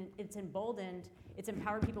process, and it's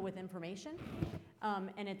empowered people with information,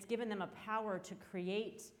 and it's given them a power to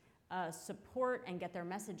create support and get their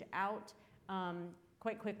message out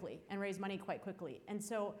quite quickly and raise money quite quickly. And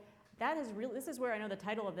so this is where I know the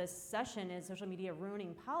title of this session is Social Media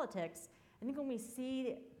Ruining Politics. I think when we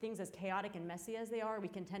see things as chaotic and messy as they are, we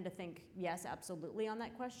can tend to think, yes, absolutely on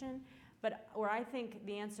that question. But where I think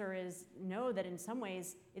the answer is no, that in some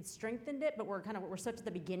ways it's strengthened it, but we're such at the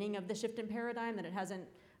beginning of the shift in paradigm that it hasn't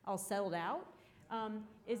all settled out,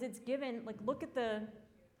 is it's given, look at the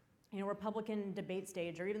Republican debate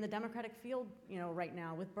stage, or even the Democratic field, right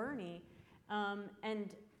now with Bernie.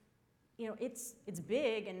 And it's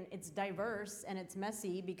big and it's diverse and it's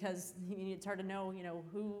messy because it's hard to know,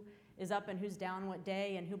 who is up and who's down what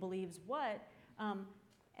day and who believes what.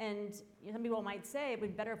 And some people might say it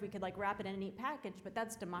would be better if we could wrap it in a neat package, but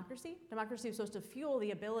that's democracy. Democracy is supposed to fuel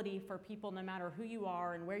the ability for people, no matter who you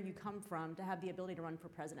are and where you come from, to have the ability to run for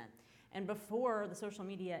president. And before the social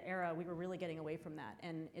media era, we were really getting away from that,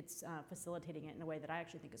 and it's facilitating it in a way that I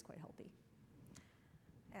actually think is quite healthy.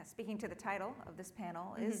 Yeah, speaking to the title of this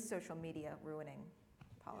panel, is social media ruining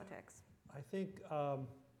politics? I think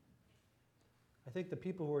the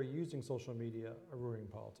people who are using social media are ruining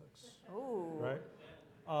politics. Ooh. Right?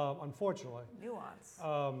 Unfortunately. Nuance.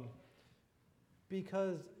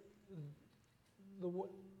 Because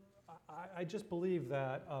I just believe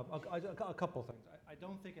that, a couple things. I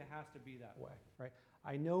don't think it has to be that way, right?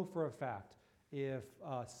 I know for a fact if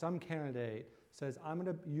some candidate says, I'm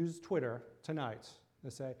going to use Twitter tonight to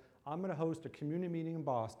say, I'm going to host a community meeting in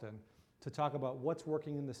Boston to talk about what's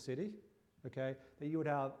working in the city, okay, that you would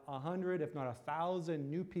have 100, if not 1,000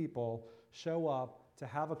 new people show up to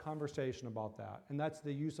have a conversation about that. And that's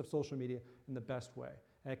the use of social media in the best way.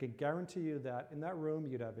 And I can guarantee you that in that room,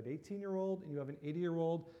 you'd have an 18-year-old and you have an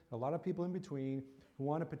 80-year-old, a lot of people in between who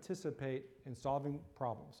want to participate in solving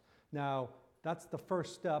problems. Now, that's the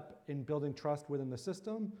first step in building trust within the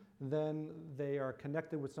system. Then they are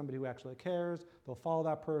connected with somebody who actually cares. They'll follow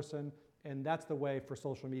that person. And that's the way for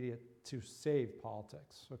social media to save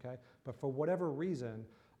politics, okay? But for whatever reason,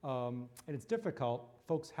 and it's difficult,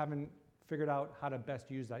 folks haven't figured out how to best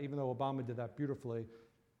use that, even though Obama did that beautifully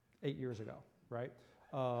 8 years ago, right?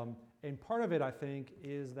 And part of it, I think,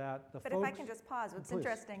 is that the but folks... if I can just pause, what's Please,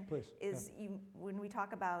 interesting please, is when we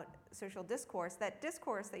talk about social discourse, that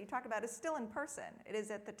discourse that you talk about is still in person. It is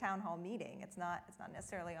at the town hall meeting. It's not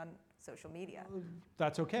necessarily on social media.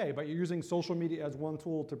 That's okay, but you're using social media as one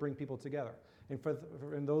tool to bring people together. And for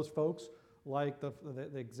those folks, like the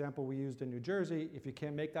example we used in New Jersey, if you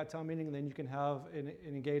can't make that town meeting, then you can have an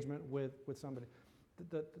engagement with somebody.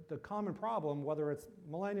 The common problem, whether it's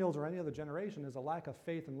millennials or any other generation, is a lack of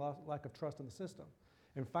faith and lack of trust in the system.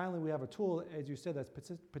 And finally, we have a tool, as you said, that's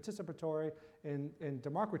participatory and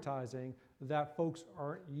democratizing that folks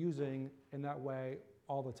aren't using in that way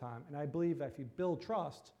all the time. And I believe that if you build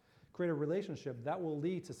trust, create a relationship, that will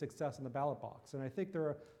lead to success in the ballot box. And I think there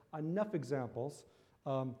are enough examples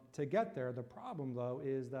to get there. The problem, though,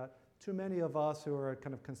 is that too many of us who are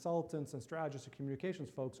kind of consultants and strategists and communications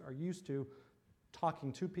folks are used to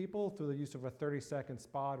talking to people through the use of a 30-second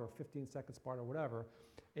spot or 15-second spot or whatever.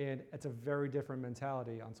 And it's a very different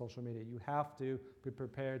mentality on social media. You have to be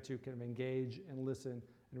prepared to kind of engage and listen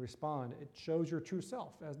and respond. It shows your true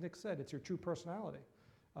self. As Nick said, it's your true personality.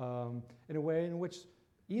 In a way in which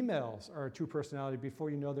emails are a true personality before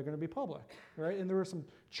you know they're going to be public, right? And there were some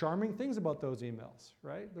charming things about those emails,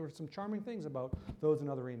 right? There were some charming things about those and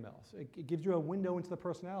other emails. It gives you a window into the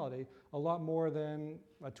personality a lot more than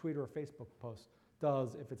a tweet or a Facebook post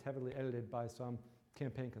does if it's heavily edited by some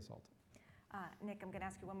campaign consultant. Nick, I'm going to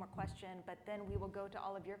ask you one more question, but then we will go to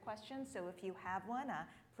all of your questions. So if you have one,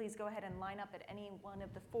 please go ahead and line up at any one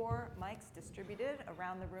of the 4 mics distributed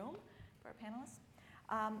around the room for our panelists.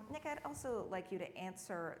 Nick, I'd also like you to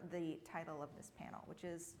answer the title of this panel, which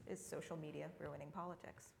is social media ruining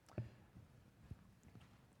politics?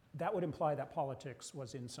 That would imply that politics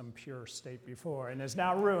was in some pure state before and is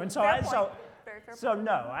now ruined. So, Very fair point.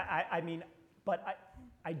 no, I mean, but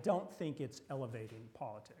I don't think it's elevating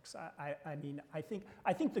politics.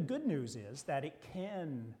 I think the good news is that it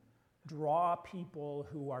can draw people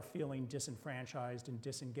who are feeling disenfranchised and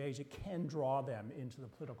disengaged. It can draw them into the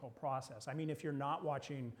political process. I mean, if you're not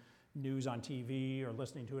watching news on TV or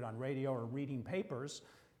listening to it on radio or reading papers,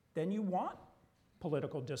 then you want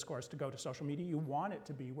political discourse to go to social media. You want it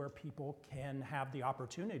to be where people can have the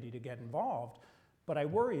opportunity to get involved. But I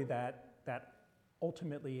worry that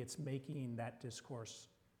ultimately it's making that discourse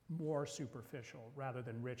more superficial rather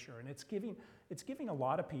than richer. And it's giving a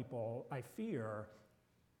lot of people, I fear,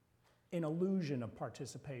 an illusion of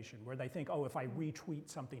participation, where they think, oh, if I retweet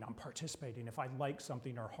something, I'm participating. If I like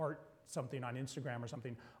something or heart something on Instagram or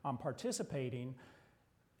something, I'm participating.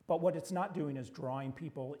 But what it's not doing is drawing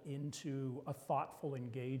people into a thoughtful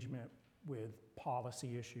engagement with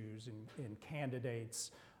policy issues and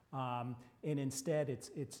candidates. And instead, it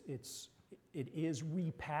is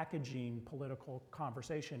repackaging political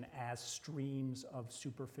conversation as streams of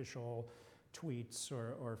superficial tweets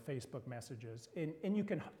or Facebook messages. And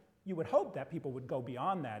you would hope that people would go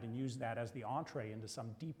beyond that and use that as the entree into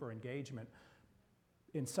some deeper engagement.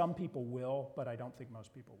 And some people will, but I don't think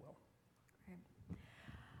most people will.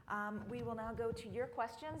 We will now go to your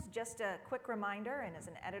questions. Just a quick reminder, and as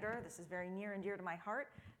an editor, this is very near and dear to my heart.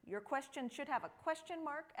 Your question should have a question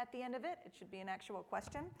mark at the end of it. It should be an actual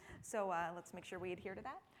question. So let's make sure we adhere to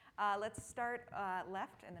that. Let's start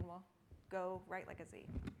left, and then we'll go right like a Z.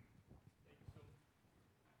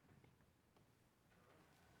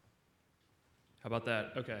 How about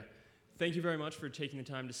that? Okay. Thank you very much for taking the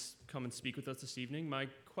time to come and speak with us this evening. My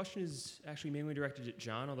question is actually mainly directed at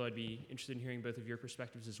John, although I'd be interested in hearing both of your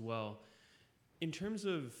perspectives as well. In terms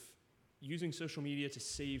of using social media to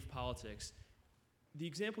save politics, the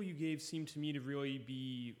example you gave seemed to me to really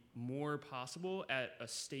be more possible at a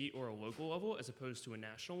state or a local level as opposed to a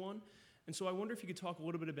national one. And so I wonder if you could talk a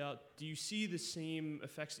little bit about, do you see the same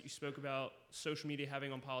effects that you spoke about social media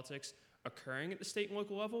having on politics occurring at the state and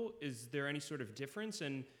local level? Is there any sort of difference?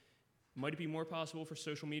 And might it be more possible for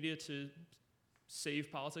social media to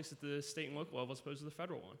save politics at the state and local level as opposed to the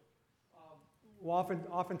federal one? Well,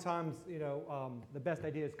 oftentimes, the best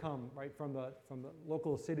ideas come right from the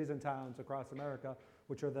local cities and towns across America,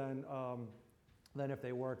 which are then if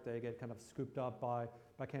they work, they get kind of scooped up by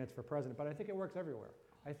candidates for president. But I think it works everywhere.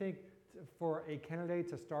 I think for a candidate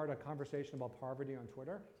to start a conversation about poverty on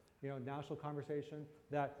Twitter, national conversation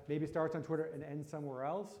that maybe starts on Twitter and ends somewhere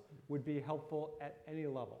else, would be helpful at any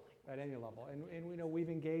level. And we've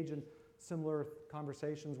engaged in similar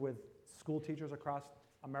conversations with school teachers across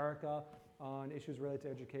America on issues related to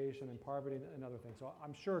education and poverty and other things. So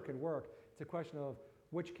I'm sure it can work. It's a question of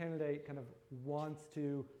which candidate kind of wants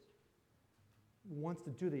to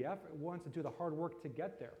do the effort, wants to do the hard work to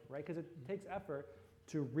get there, right? Because it takes effort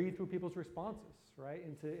to read through people's responses, right?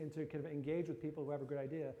 And to kind of engage with people who have a good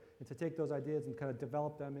idea, and to take those ideas and kind of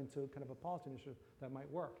develop them into kind of a policy initiative that might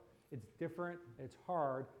work. It's different, it's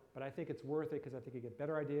hard, but I think it's worth it because I think you get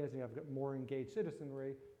better ideas and you have more engaged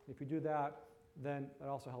citizenry. If you do that, then it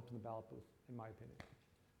also helps in the ballot booth, in my opinion.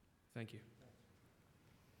 Thank you.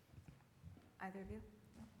 Either of you?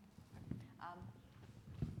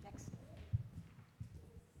 Next.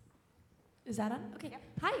 Is that on? Okay. Yep.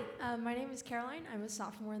 Hi, my name is Caroline. I'm a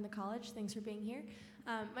sophomore in the college. Thanks for being here.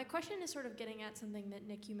 My question is sort of getting at something that,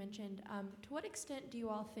 Nick, you mentioned. To what extent do you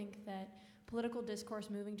all think that political discourse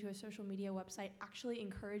moving to a social media website actually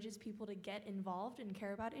encourages people to get involved and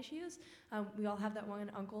care about issues? We all have that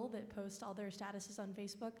one uncle that posts all their statuses on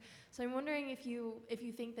Facebook. So I'm wondering if you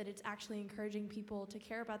think that it's actually encouraging people to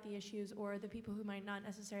care about the issues, or the people who might not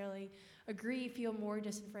necessarily agree feel more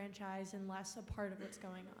disenfranchised and less a part of what's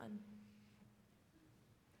going on.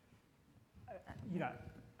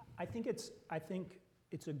 I think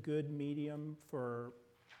it's a good medium for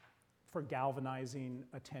galvanizing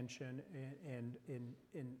attention and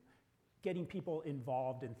in getting people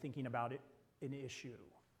involved in thinking about an issue.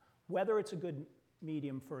 Whether it's a good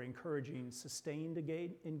medium for encouraging sustained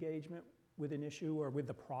engagement with an issue or with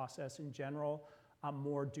the process in general, I'm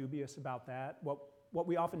more dubious about that. What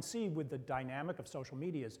we often see with the dynamic of social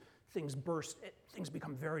media is things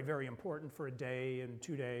become very, very important for a day and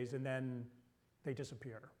 2 days, and then they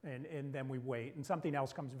disappear, and then we wait, and something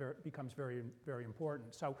else becomes very, very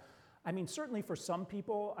important. So, I mean, certainly for some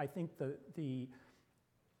people, I think the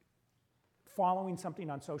following something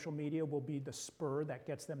on social media will be the spur that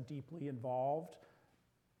gets them deeply involved,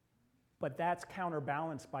 but that's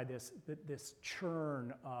counterbalanced by this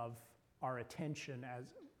churn of our attention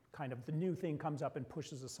as kind of the new thing comes up and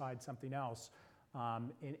pushes aside something else.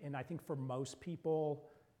 And I think for most people,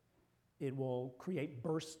 it will create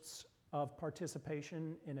bursts of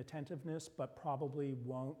participation and attentiveness, but probably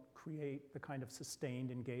won't create the kind of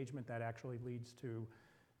sustained engagement that actually leads to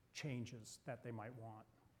changes that they might want.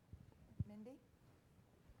 Mindy?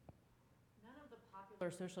 None of the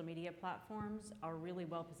popular social media platforms are really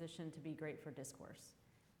well positioned to be great for discourse.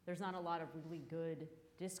 There's not a lot of really good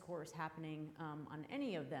discourse happening on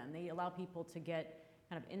any of them. They allow people to get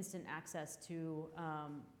kind of instant access to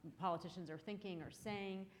politicians are thinking or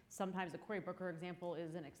saying. Sometimes the Cory Booker example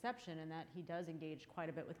is an exception in that he does engage quite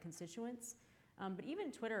a bit with constituents. But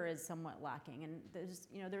even Twitter is somewhat lacking. And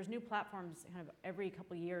there's new platforms kind of every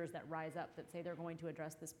couple of years that rise up that say they're going to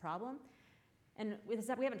address this problem. And we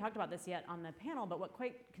haven't talked about this yet on the panel, but what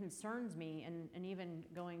quite concerns me, and even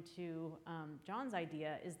going to John's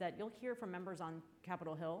idea, is that you'll hear from members on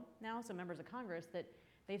Capitol Hill now, so members of Congress, that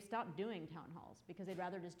they've stopped doing town halls because they'd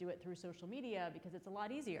rather just do it through social media because it's a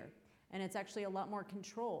lot easier and it's actually a lot more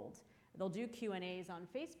controlled. They'll do Q&As on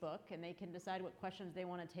Facebook and they can decide what questions they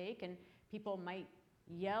want to take, and people might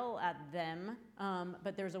yell at them,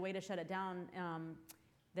 but there's a way to shut it down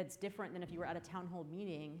that's different than if you were at a town hall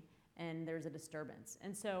meeting and there's a disturbance.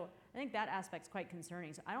 And so I think that aspect's quite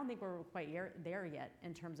concerning. So I don't think we're quite there yet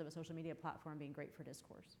in terms of a social media platform being great for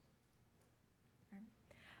discourse.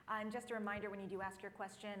 And just a reminder, when you do ask your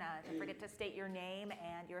question, don't forget to state your name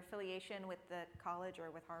and your affiliation with the college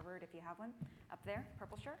or with Harvard, if you have one. Up there,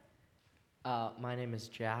 purple shirt. My name is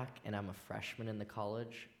Jack, and I'm a freshman in the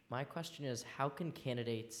college. My question is, how can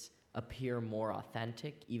candidates appear more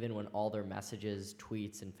authentic even when all their messages,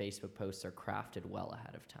 tweets, and Facebook posts are crafted well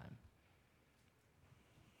ahead of time?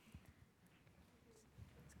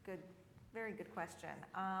 It's a good, very good question.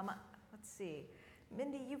 Let's see.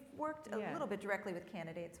 Mindy, you've worked a little bit directly with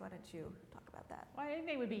candidates. Why don't you talk about that? Well, I think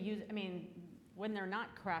they would be used, I mean, when they're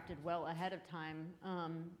not crafted well ahead of time,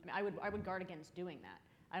 I would guard against doing that.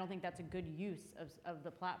 I don't think that's a good use of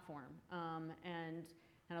the platform and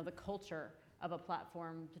kind of the culture of a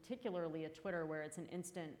platform, particularly a Twitter where it's an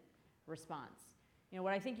instant response. You know,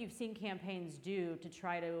 what I think you've seen campaigns do to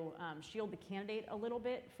try to shield the candidate a little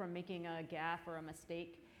bit from making a gaffe or a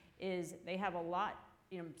mistake is they have a lot,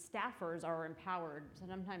 you know, staffers are empowered,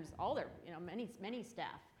 sometimes all their, you know, many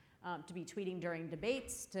staff to be tweeting during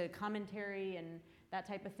debates, to commentary and that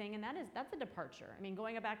type of thing, and that's a departure. I mean,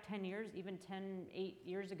 going back 10 years, even 8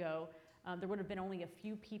 years ago, there would have been only a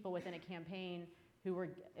few people within a campaign who were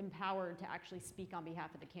empowered to actually speak on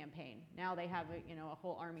behalf of the campaign. Now they have a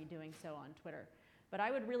whole army doing so on Twitter. But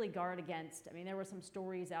I would really guard against, I mean, there were some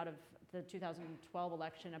stories out of the 2012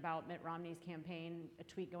 election about Mitt Romney's campaign, a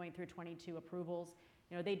tweet going through 22 approvals.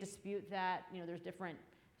 You know, they dispute that. You know, there's different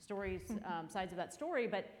stories, sides of that story,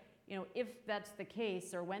 but you know, if that's the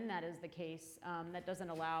case, or when that is the case, that doesn't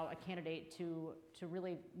allow a candidate to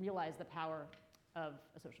really realize the power of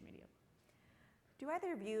social media. Do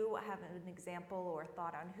either of you have an example or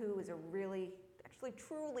thought on who is a really, actually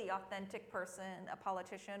truly authentic person, a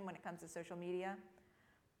politician, when it comes to social media?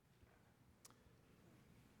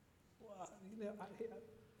 Well, you know,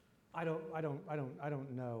 I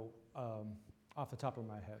don't know off the top of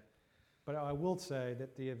my head, but I will say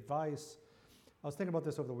that the advice. I was thinking about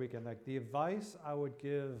this over the weekend. Like, the advice I would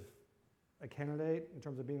give a candidate in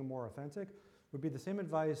terms of being more authentic would be the same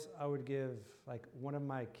advice I would give like one of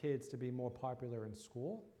my kids to be more popular in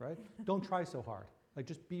school, right? Don't try so hard. Like,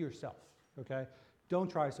 just be yourself, okay? Don't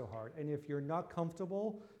try so hard. And if you're not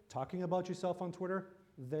comfortable talking about yourself on Twitter,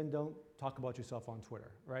 then don't talk about yourself on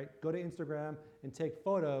Twitter, right? Go to Instagram and take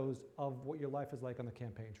photos of what your life is like on the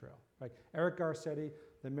campaign trail, right? Eric Garcetti,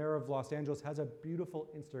 the mayor of Los Angeles, has a beautiful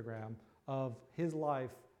Instagram of his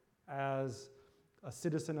life as a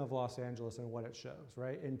citizen of Los Angeles and what it shows,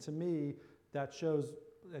 right? And to me, that shows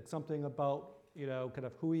like something about, you know, kind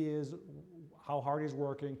of who he is, how hard he's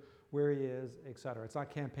working, where he is, et cetera. It's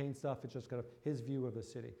not campaign stuff, it's just kind of his view of the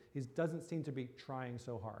city. He doesn't seem to be trying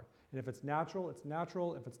so hard. And if it's natural, it's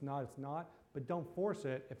natural. If it's not, it's not. But don't force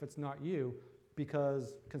it if it's not you,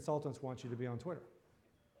 because consultants want you to be on Twitter.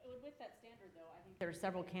 With that standard, though, I think there are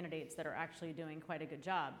several candidates that are actually doing quite a good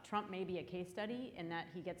job. Trump may be a case study in that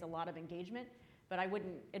he gets a lot of engagement, but I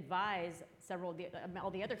wouldn't advise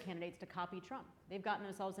all the other candidates to copy Trump. They've gotten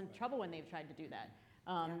themselves in trouble when they've tried to do that.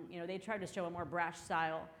 You know, they tried to show a more brash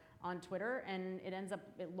style on Twitter, and it ends up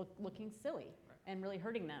looking silly and really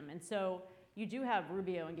hurting them. And so you do have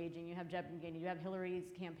Rubio engaging, you have Jeb engaging, you have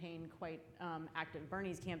Hillary's campaign quite active,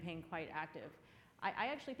 Bernie's campaign quite active. I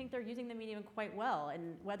actually think they're using the medium quite well,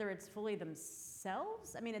 and whether it's fully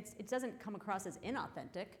themselves, I mean, it doesn't come across as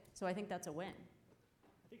inauthentic, so I think that's a win.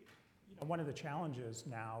 I think, you know, one of the challenges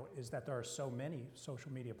now is that there are so many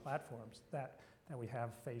social media platforms that we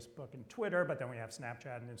have Facebook and Twitter, but then we have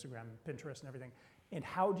Snapchat and Instagram and Pinterest and everything. And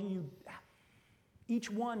how do you,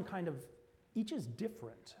 each is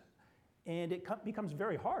different. And it becomes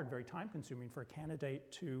very hard, very time consuming for a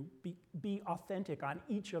candidate to be authentic on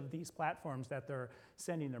each of these platforms that they're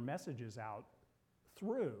sending their messages out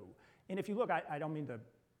through. And if you look, I don't mean to,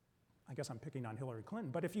 I guess I'm picking on Hillary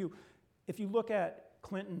Clinton, but if you look at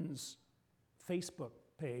Clinton's Facebook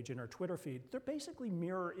page and her Twitter feed, they're basically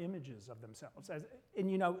mirror images of themselves.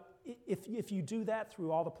 And you know, if you do that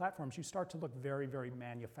through all the platforms, you start to look very, very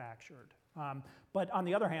manufactured. But on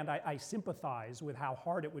the other hand, I sympathize with how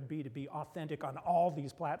hard it would be to be authentic on all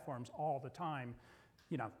these platforms all the time.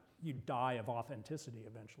 You know, you die of authenticity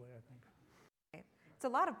eventually, I think. It's a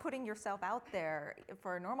lot of putting yourself out there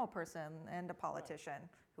for a normal person and a politician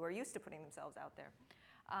who are used to putting themselves out there.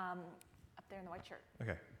 Up there in the white shirt.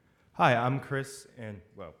 Okay. Hi, I'm Chris, and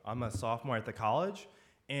well, I'm a sophomore at the college.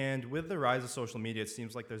 And with the rise of social media, it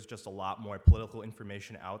seems like there's just a lot more political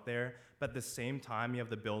information out there. But at the same time, you have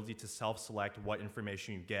the ability to self-select what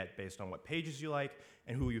information you get based on what pages you like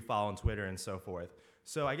and who you follow on Twitter and so forth.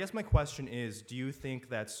 So I guess my question is, do you think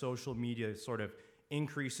that social media sort of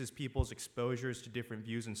increases people's exposures to different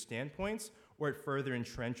views and standpoints, or it further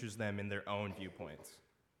entrenches them in their own viewpoints?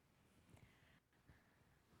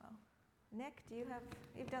 Well, Nick,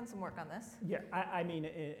 you've done some work on this. Yeah, I mean,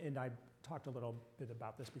 and I talked a little bit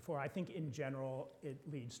about this before. I think in general, it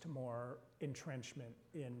leads to more entrenchment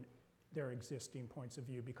in their existing points of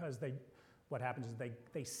view because what happens is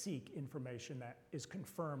they seek information that is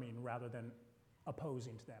confirming rather than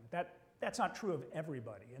opposing to them. That's not true of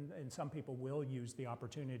everybody, and some people will use the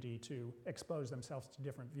opportunity to expose themselves to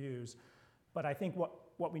different views. But I think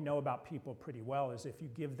what we know about people pretty well is if you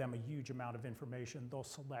give them a huge amount of information, they'll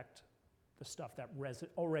select the stuff that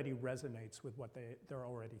already resonates with what they're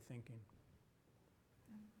already thinking.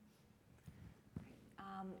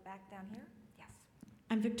 Back down here, yes.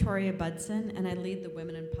 I'm Victoria Budson, and I lead the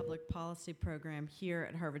Women in Public Policy program here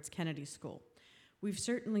at Harvard's Kennedy School. We've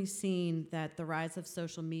certainly seen that the rise of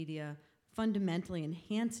social media fundamentally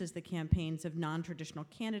enhances the campaigns of non-traditional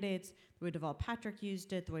candidates, the way Deval Patrick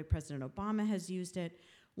used it, the way President Obama has used it.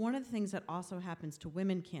 One of the things that also happens to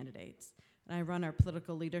women candidates, and I run our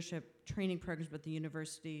political leadership training programs with the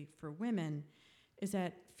University for Women, is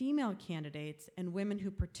that female candidates and women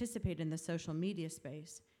who participate in the social media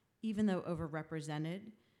space, even though overrepresented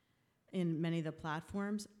in many of the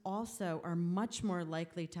platforms, also are much more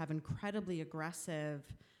likely to have incredibly aggressive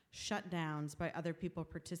shutdowns by other people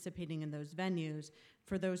participating in those venues.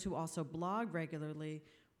 For those who also blog regularly,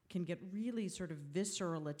 can get really sort of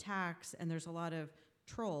visceral attacks, and there's a lot of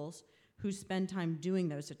trolls who spend time doing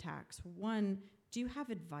those attacks. One, do you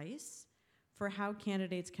have advice for how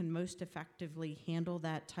candidates can most effectively handle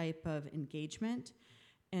that type of engagement?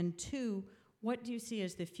 And two, what do you see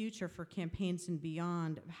as the future for campaigns and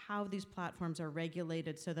beyond of how these platforms are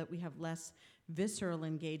regulated so that we have less visceral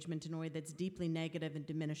engagement in a way that's deeply negative and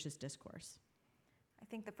diminishes discourse? I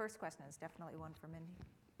think the first question is definitely one for Mindy.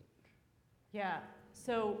 Yeah,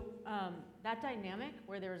 so that dynamic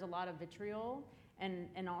where there's a lot of vitriol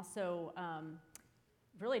and also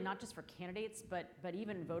really not just for candidates, but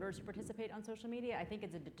even voters who participate on social media, I think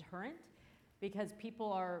it's a deterrent because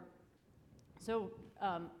people are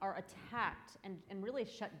attacked and really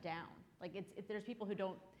shut down. Like there's people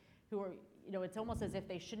who are, it's almost as if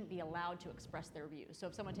they shouldn't be allowed to express their views. So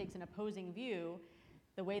if someone takes an opposing view,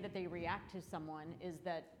 the way that they react to someone is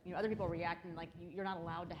that other people react and like you're not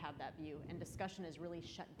allowed to have that view, and discussion is really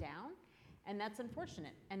shut down. And that's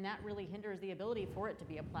unfortunate, and that really hinders the ability for it to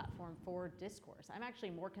be a platform for discourse. I'm actually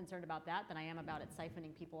more concerned about that than I am about it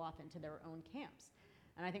siphoning people off into their own camps.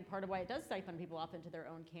 And I think part of why it does siphon people off into their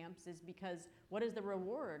own camps is because what is the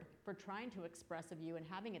reward for trying to express a view and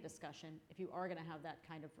having a discussion if you are going to have that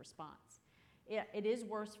kind of response? It is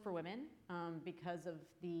worse for women because of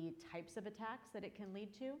the types of attacks that it can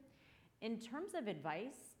lead to. In terms of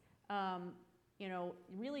advice,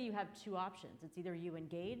 really you have two options. It's either you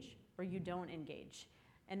engage or you don't engage.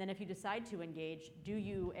 And then if you decide to engage, do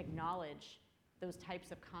you acknowledge those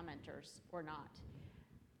types of commenters or not?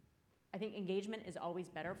 I think engagement is always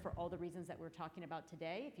better for all the reasons that we're talking about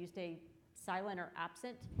today. If you stay silent or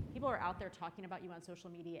absent, people are out there talking about you on social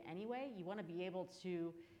media anyway. You want to be able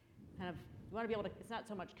to it's not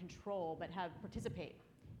so much control, but participate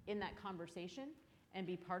in that conversation and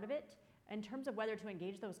be part of it. In terms of whether to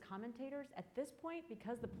engage those commentators, at this point,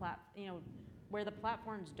 because where the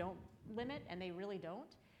platforms don't limit, and they really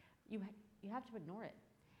don't, you have to ignore it.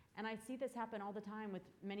 And I see this happen all the time with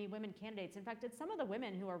many women candidates. In fact, it's some of the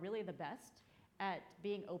women who are really the best at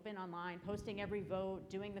being open online, posting every vote,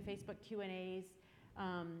 doing the Facebook Q&As,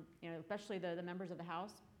 especially the members of the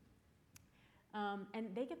House.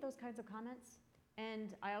 And they get those kinds of comments,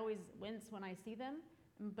 and I always wince when I see them,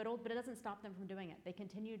 but it doesn't stop them from doing it. They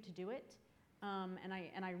continue to do it, and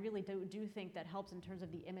I really do think that helps in terms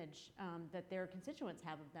of the image that their constituents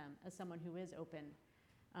have of them as someone who is open.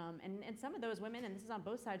 And some of those women, and this is on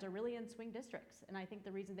both sides, are really in swing districts, and I think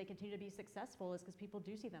the reason they continue to be successful is because people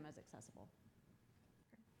do see them as accessible.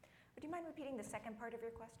 Would you mind repeating the second part of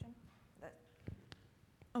your question?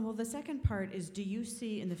 Well, the second part is, do you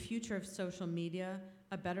see in the future of social media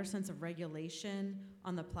a better sense of regulation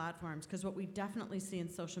on the platforms? Because what we definitely see in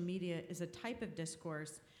social media is a type of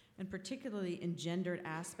discourse, and particularly in gendered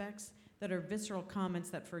aspects, that are visceral comments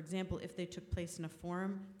that, for example, if they took place in a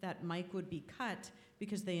forum, that mic would be cut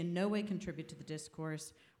because they in no way contribute to the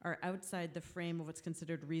discourse, are outside the frame of what's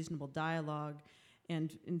considered reasonable dialogue,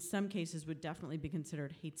 and in some cases would definitely be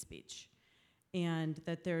considered hate speech. And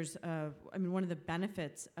that there's, one of the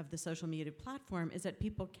benefits of the social media platform is that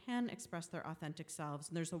people can express their authentic selves,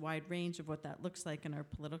 and there's a wide range of what that looks like in our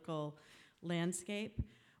political landscape.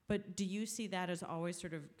 But do you see that as always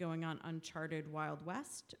sort of going on uncharted Wild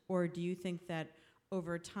West, or do you think that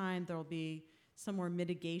over time there'll be some more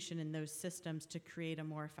mitigation in those systems to create a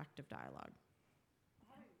more effective dialogue?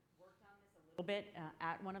 Having worked on this a little bit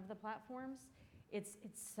at one of the platforms, it's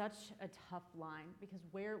such a tough line because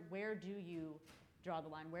where do you draw the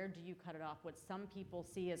line? Where do you cut it off? What some people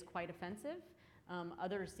see as quite offensive,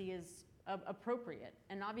 others see as appropriate.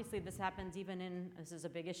 And obviously this happens this is a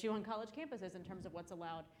big issue on college campuses in terms of what's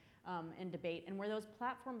allowed in debate. And where those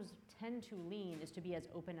platforms tend to lean is to be as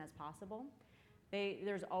open as possible.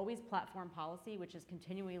 There's always platform policy, which is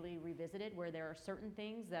continually revisited, where there are certain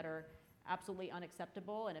things that are absolutely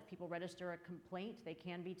unacceptable, and if people register a complaint, they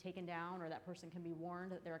can be taken down, or that person can be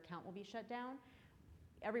warned that their account will be shut down.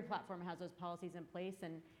 Every platform has those policies in place,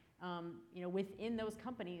 and within those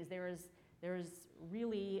companies, there's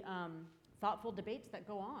really thoughtful debates that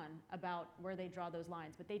go on about where they draw those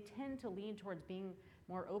lines, but they tend to lean towards being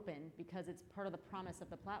more open because it's part of the promise of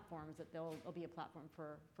the platforms that there'll be a platform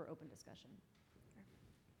for open discussion.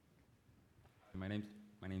 My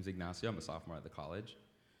name's Ignacio. I'm a sophomore at the college.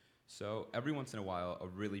 So every once in a while, a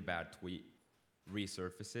really bad tweet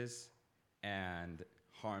resurfaces and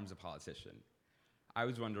harms a politician. I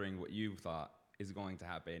was wondering what you thought is going to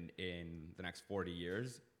happen in the next 40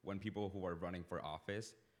 years when people who are running for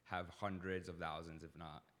office have hundreds of thousands, if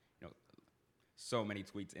not, so many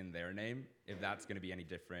tweets in their name, if that's going to be any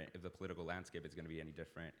different, if the political landscape is going to be any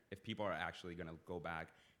different, if people are actually going to go back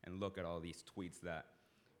and look at all these tweets that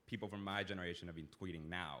people from my generation have been tweeting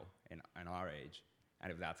now in our age,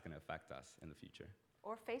 and if that's going to affect us in the future.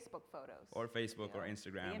 Or Facebook photos. Or Facebook or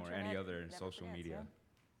Instagram or any other social media.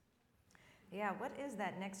 Yeah, what is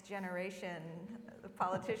that next generation of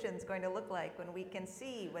politicians going to look like when we can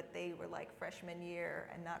see what they were like freshman year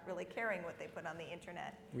and not really caring what they put on the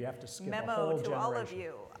internet? We have to skip a Memo whole to generation. all of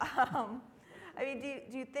you. I mean,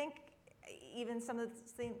 do you think even some of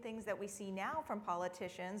the things that we see now from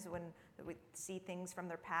politicians when we see things from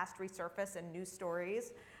their past resurface and news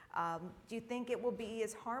stories, do you think it will be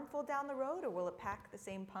as harmful down the road, or will it pack the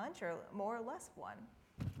same punch, or more or less one?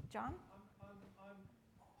 John?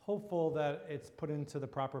 Hopeful that it's put into the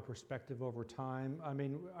proper perspective over time. I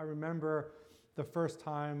mean, I remember the first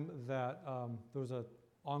time that there was an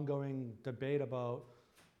ongoing debate about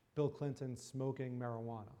Bill Clinton smoking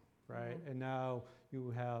marijuana, right? Mm-hmm. And now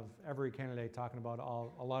you have every candidate talking about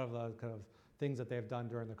a lot of the kind of things that they've done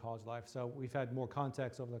during their college life. So we've had more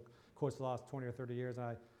context over the course of the last 20 or 30 years, and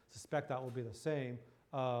I suspect that will be the same.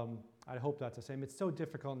 I hope that's the same. It's so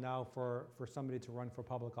difficult now for somebody to run for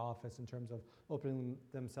public office in terms of opening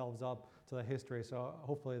themselves up to the history. So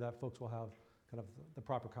hopefully that folks will have kind of the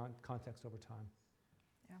proper context over time.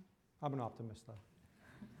 Yeah. I'm an optimist, though.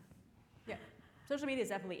 Yeah, social media has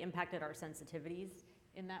definitely impacted our sensitivities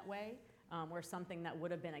in that way, where something that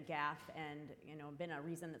would have been a gaffe and been a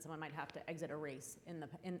reason that someone might have to exit a race in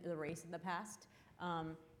the race in the past.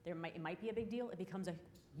 It might be a big deal. It becomes a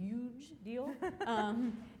huge deal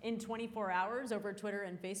in 24 hours over Twitter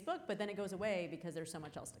and Facebook, but then it goes away because there's so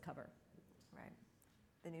much else to cover. Right.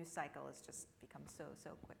 The news cycle has just become so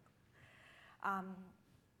quick.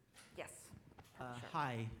 Yes. Sure.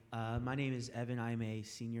 Hi, my name is Evan. I'm a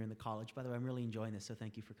senior in the college. By the way, I'm really enjoying this, so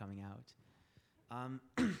thank you for coming out.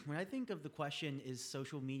 When I think of the question, is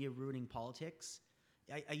social media ruining politics,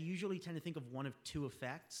 I usually tend to think of one of two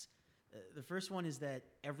effects. The first one is that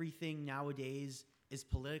everything nowadays is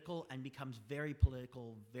political and becomes very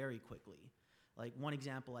political very quickly. Like one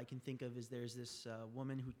example I can think of is there's this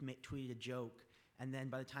woman who tweeted a joke, and then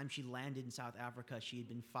by the time she landed in South Africa, she had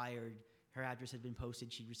been fired, her address had been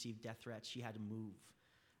posted, she'd received death threats, she had to move.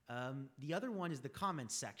 The other one is the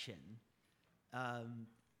comments section.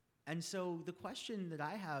 And so the question that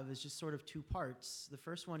I have is just sort of two parts. The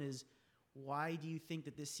first one is, why do you think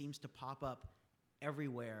that this seems to pop up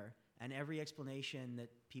everywhere? And every explanation that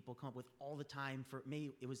people come up with all the time, for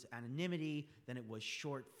me, it was anonymity, then it was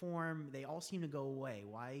short form. They all seem to go away.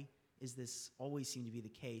 Why is this always seem to be the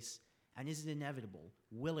case? And is it inevitable?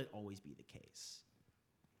 Will it always be the case?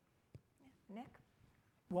 Nick?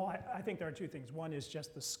 Well, I think there are two things. One is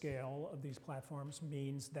just the scale of these platforms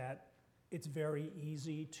means that it's very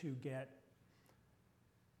easy to get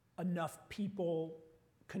enough people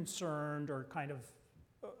concerned or kind of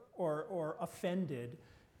or offended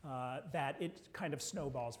that it kind of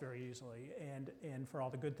snowballs very easily. And for all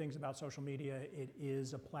the good things about social media, it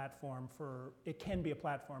can be a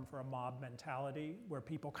platform for a mob mentality where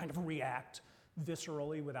people kind of react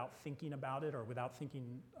viscerally without thinking about it or without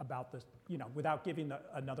thinking about without giving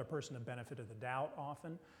another person a benefit of the doubt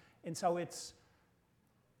often. And so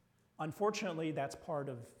unfortunately, that's part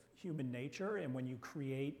of human nature. And when you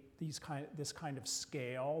create this kind of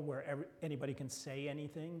scale where anybody can say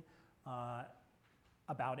anything,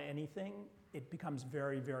 about anything, it becomes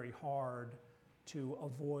very, very hard to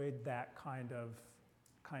avoid that kind of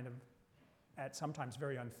at sometimes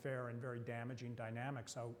very unfair and very damaging dynamic.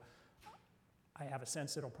 So I have a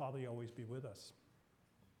sense it'll probably always be with us.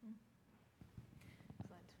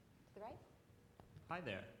 Excellent. To the right? Hi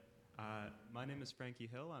there. My name is Frankie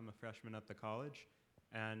Hill. I'm a freshman at the college,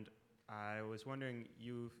 and I was wondering,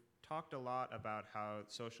 you've talked a lot about how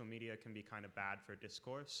social media can be kind of bad for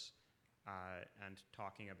discourse and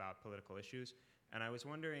talking about political issues, and I was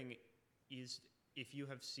wondering if you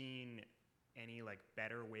have seen any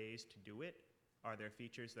better ways to do it. Are there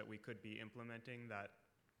features that we could be implementing that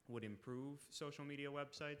would improve social media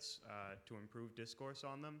websites to improve discourse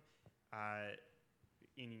on them?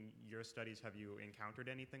 In your studies, have you encountered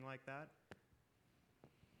anything like that?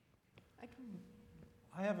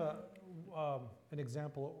 I have an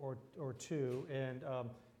example or two, and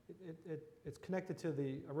it's connected to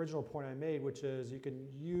the original point I made, which is you can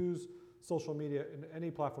use social media in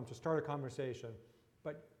any platform to start a conversation,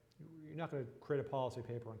 but you're not going to create a policy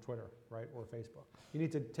paper on Twitter, right, or Facebook. You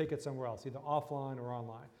need to take it somewhere else, either offline or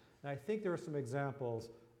online. And I think there are some examples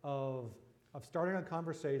of starting a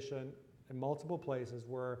conversation in multiple places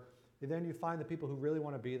where then you find the people who really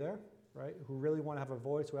want to be there, right, who really want to have a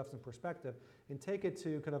voice, who have some perspective, and take it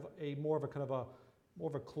to kind of more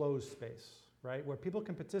of a closed space, right, where people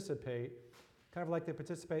can participate, kind of like they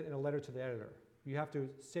participate in a letter to the editor. You have to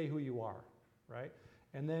say who you are, right?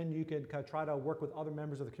 And then you can kind of try to work with other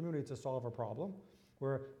members of the community to solve a problem,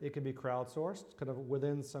 where it can be crowdsourced, kind of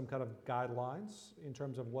within some kind of guidelines in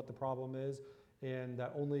terms of what the problem is, and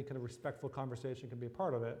that only kind of respectful conversation can be a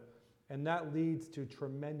part of it. And that leads to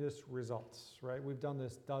tremendous results, right? We've done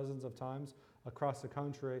this dozens of times across the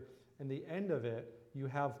country. And the end of it, you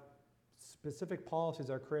have specific policies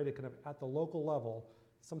that are created kind of at the local level,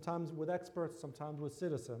 sometimes with experts, sometimes with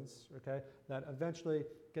citizens, okay, that eventually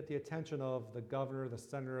get the attention of the governor, the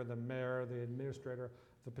senator, the mayor, the administrator of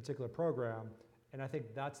the particular program. And I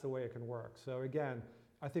think that's the way it can work. So again,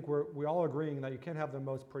 I think we're all agreeing that you can't have the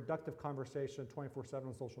most productive conversation 24/7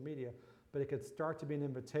 on social media, but it could start to be an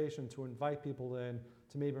invitation to invite people in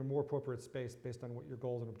to maybe a more appropriate space based on what your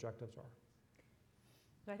goals and objectives are.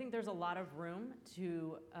 So I think there's a lot of room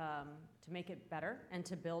to make it better and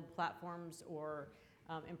to build platforms or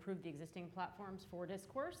improve the existing platforms for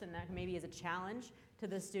discourse, and that maybe is a challenge to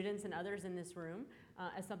the students and others in this room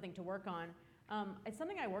as something to work on. It's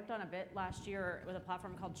something I worked on a bit last year with a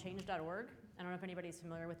platform called change.org. I don't know if anybody's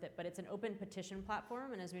familiar with it, but it's an open petition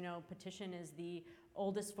platform, and as we know, petition is the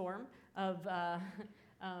oldest form of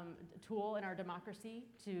tool in our democracy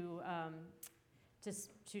to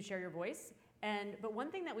share your voice. But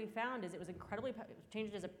one thing that we found is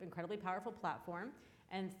Change is an incredibly powerful platform,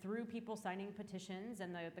 and through people signing petitions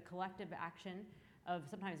and the collective action of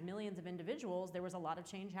sometimes millions of individuals, there was a lot of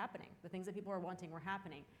change happening. The things that people were wanting were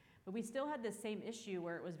happening. But we still had this same issue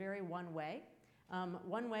where it was very one way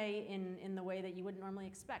in the way that you wouldn't normally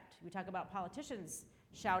expect. We talk about politicians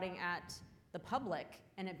shouting at the public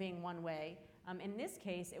and it being one way. In this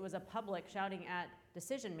case, it was a public shouting at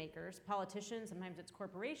decision makers, politicians, sometimes it's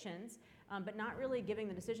corporations, but not really giving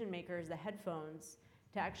the decision makers the headphones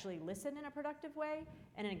to actually listen in a productive way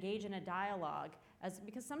and engage in a dialogue.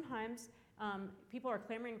 Because sometimes people are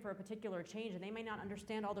clamoring for a particular change and they may not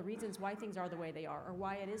understand all the reasons why things are the way they are, or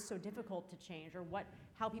why it is so difficult to change, or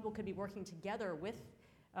how people could be working together with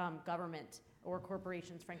government or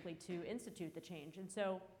corporations, frankly, to institute the change. And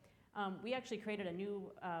so we actually created a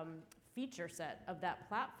new feature set of that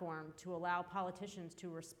platform to allow politicians to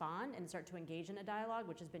respond and start to engage in a dialogue,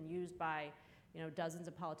 which has been used by dozens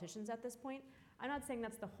of politicians at this point. I'm not saying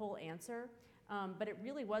that's the whole answer, but it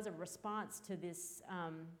really was a response to this,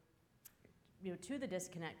 to the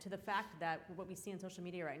disconnect, to the fact that what we see in social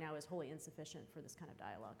media right now is wholly insufficient for this kind of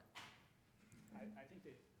dialogue. I think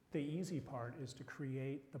that the easy part is to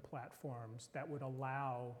create the platforms that would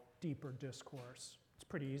allow deeper discourse. It's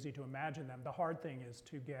pretty easy to imagine them. The hard thing is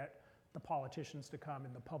to get the politicians to come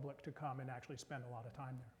and the public to come and actually spend a lot of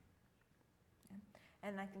time there.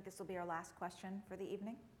 And I think this will be our last question for the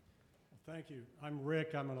evening. Thank you. I'm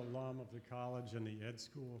Rick. I'm an alum of the college and the ed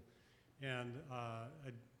school. And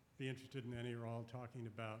I'd be interested in any or all talking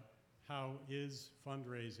about how is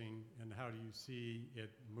fundraising and how do you see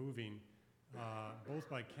it moving, both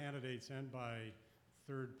by candidates and by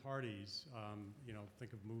third parties.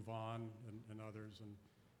 Think of Move On and others. And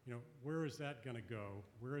where is that going to go?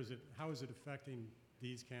 How is it affecting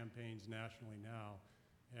these campaigns nationally now?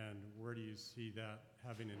 And where do you see that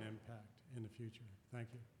having an impact in the future? Thank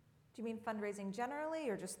you. Do you mean fundraising generally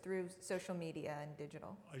or just through social media and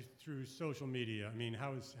digital? Through social media. I mean,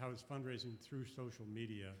 how is fundraising through social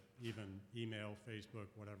media, even email, Facebook,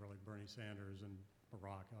 whatever, like Bernie Sanders and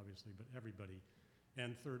Barack, obviously, but everybody,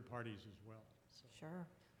 and third parties as well. So, sure.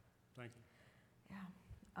 Thank you. Yeah.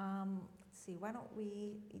 Let's see, why don't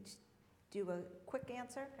we each do a quick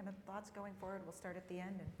answer, kind of thoughts going forward. We'll start at the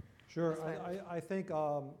end. And Sure. that's fine. I think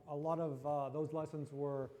a lot of those lessons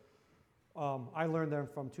were, I learned them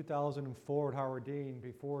from 2004 at Howard Dean,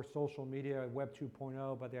 before social media, Web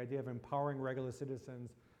 2.0, but the idea of empowering regular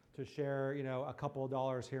citizens to share, a couple of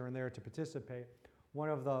dollars here and there to participate. One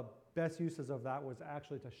of the best uses of that was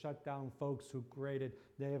actually to shut down folks who created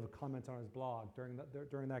negative comments on his blog.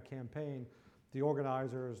 During that campaign, the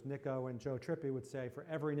organizers, Nico and Joe Trippi, would say, for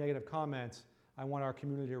every negative comment, I want our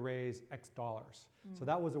community to raise X dollars. So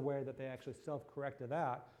that was a way that they actually self-corrected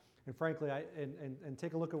that. And frankly, and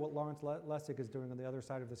take a look at what Lawrence Lessig is doing on the other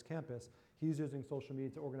side of this campus. He's using social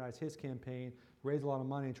media to organize his campaign, raise a lot of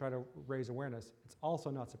money, and try to raise awareness. It's also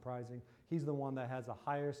not surprising. He's the one that has the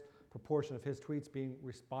highest proportion of his tweets being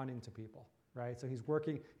responding to people, right? So he's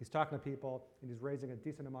working, he's talking to people, and he's raising a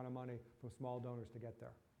decent amount of money from small donors to get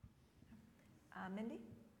there. Mindy?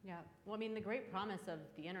 Yeah, well, I mean, the great promise of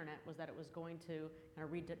the internet was that it was going to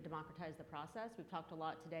kind of democratize the process. We've talked a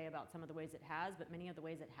lot today about some of the ways it has, but many of the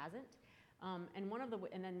ways it hasn't. And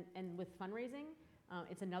with fundraising,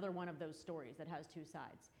 it's another one of those stories that has two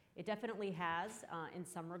sides. It definitely has, in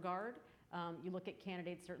some regard. You look at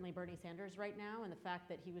candidates, certainly Bernie Sanders right now, and the fact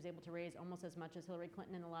that he was able to raise almost as much as Hillary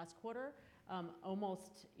Clinton in the last quarter.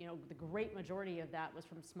 Almost, the great majority of that was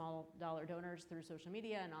from small dollar donors through social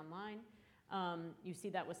media and online. You see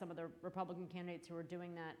that with some of the Republican candidates who are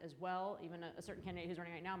doing that as well. Even a certain candidate who's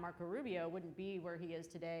running right now, Marco Rubio, wouldn't be where he is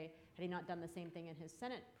today had he not done the same thing in his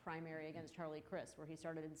Senate primary against Charlie Crist, where he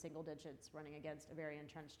started in single digits running against a very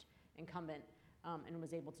entrenched incumbent and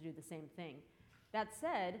was able to do the same thing. That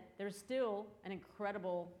said, there's still an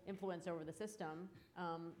incredible influence over the system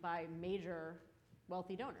by major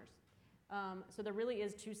wealthy donors. So there really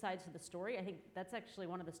is two sides to the story. I think that's actually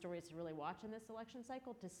one of the stories to really watch in this election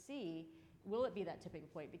cycle, to see, will it be that tipping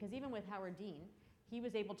point? Because even with Howard Dean, he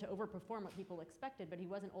was able to overperform what people expected, but he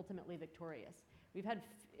wasn't ultimately victorious. We've had,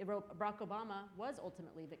 Barack Obama was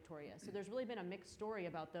ultimately victorious. So there's really been a mixed story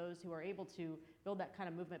about those who are able to build that kind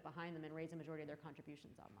of movement behind them and raise a majority of their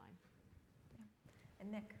contributions online.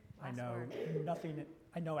 And Nick, I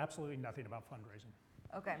know absolutely nothing about fundraising.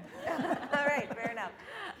 Okay. All right, fair enough.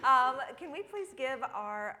 Can we please give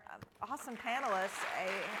our awesome panelists a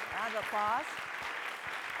round of applause?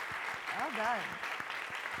 Well done.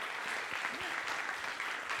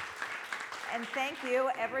 And thank you,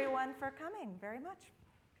 everyone, for coming very much.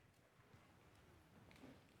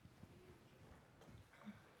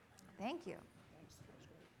 Thank you.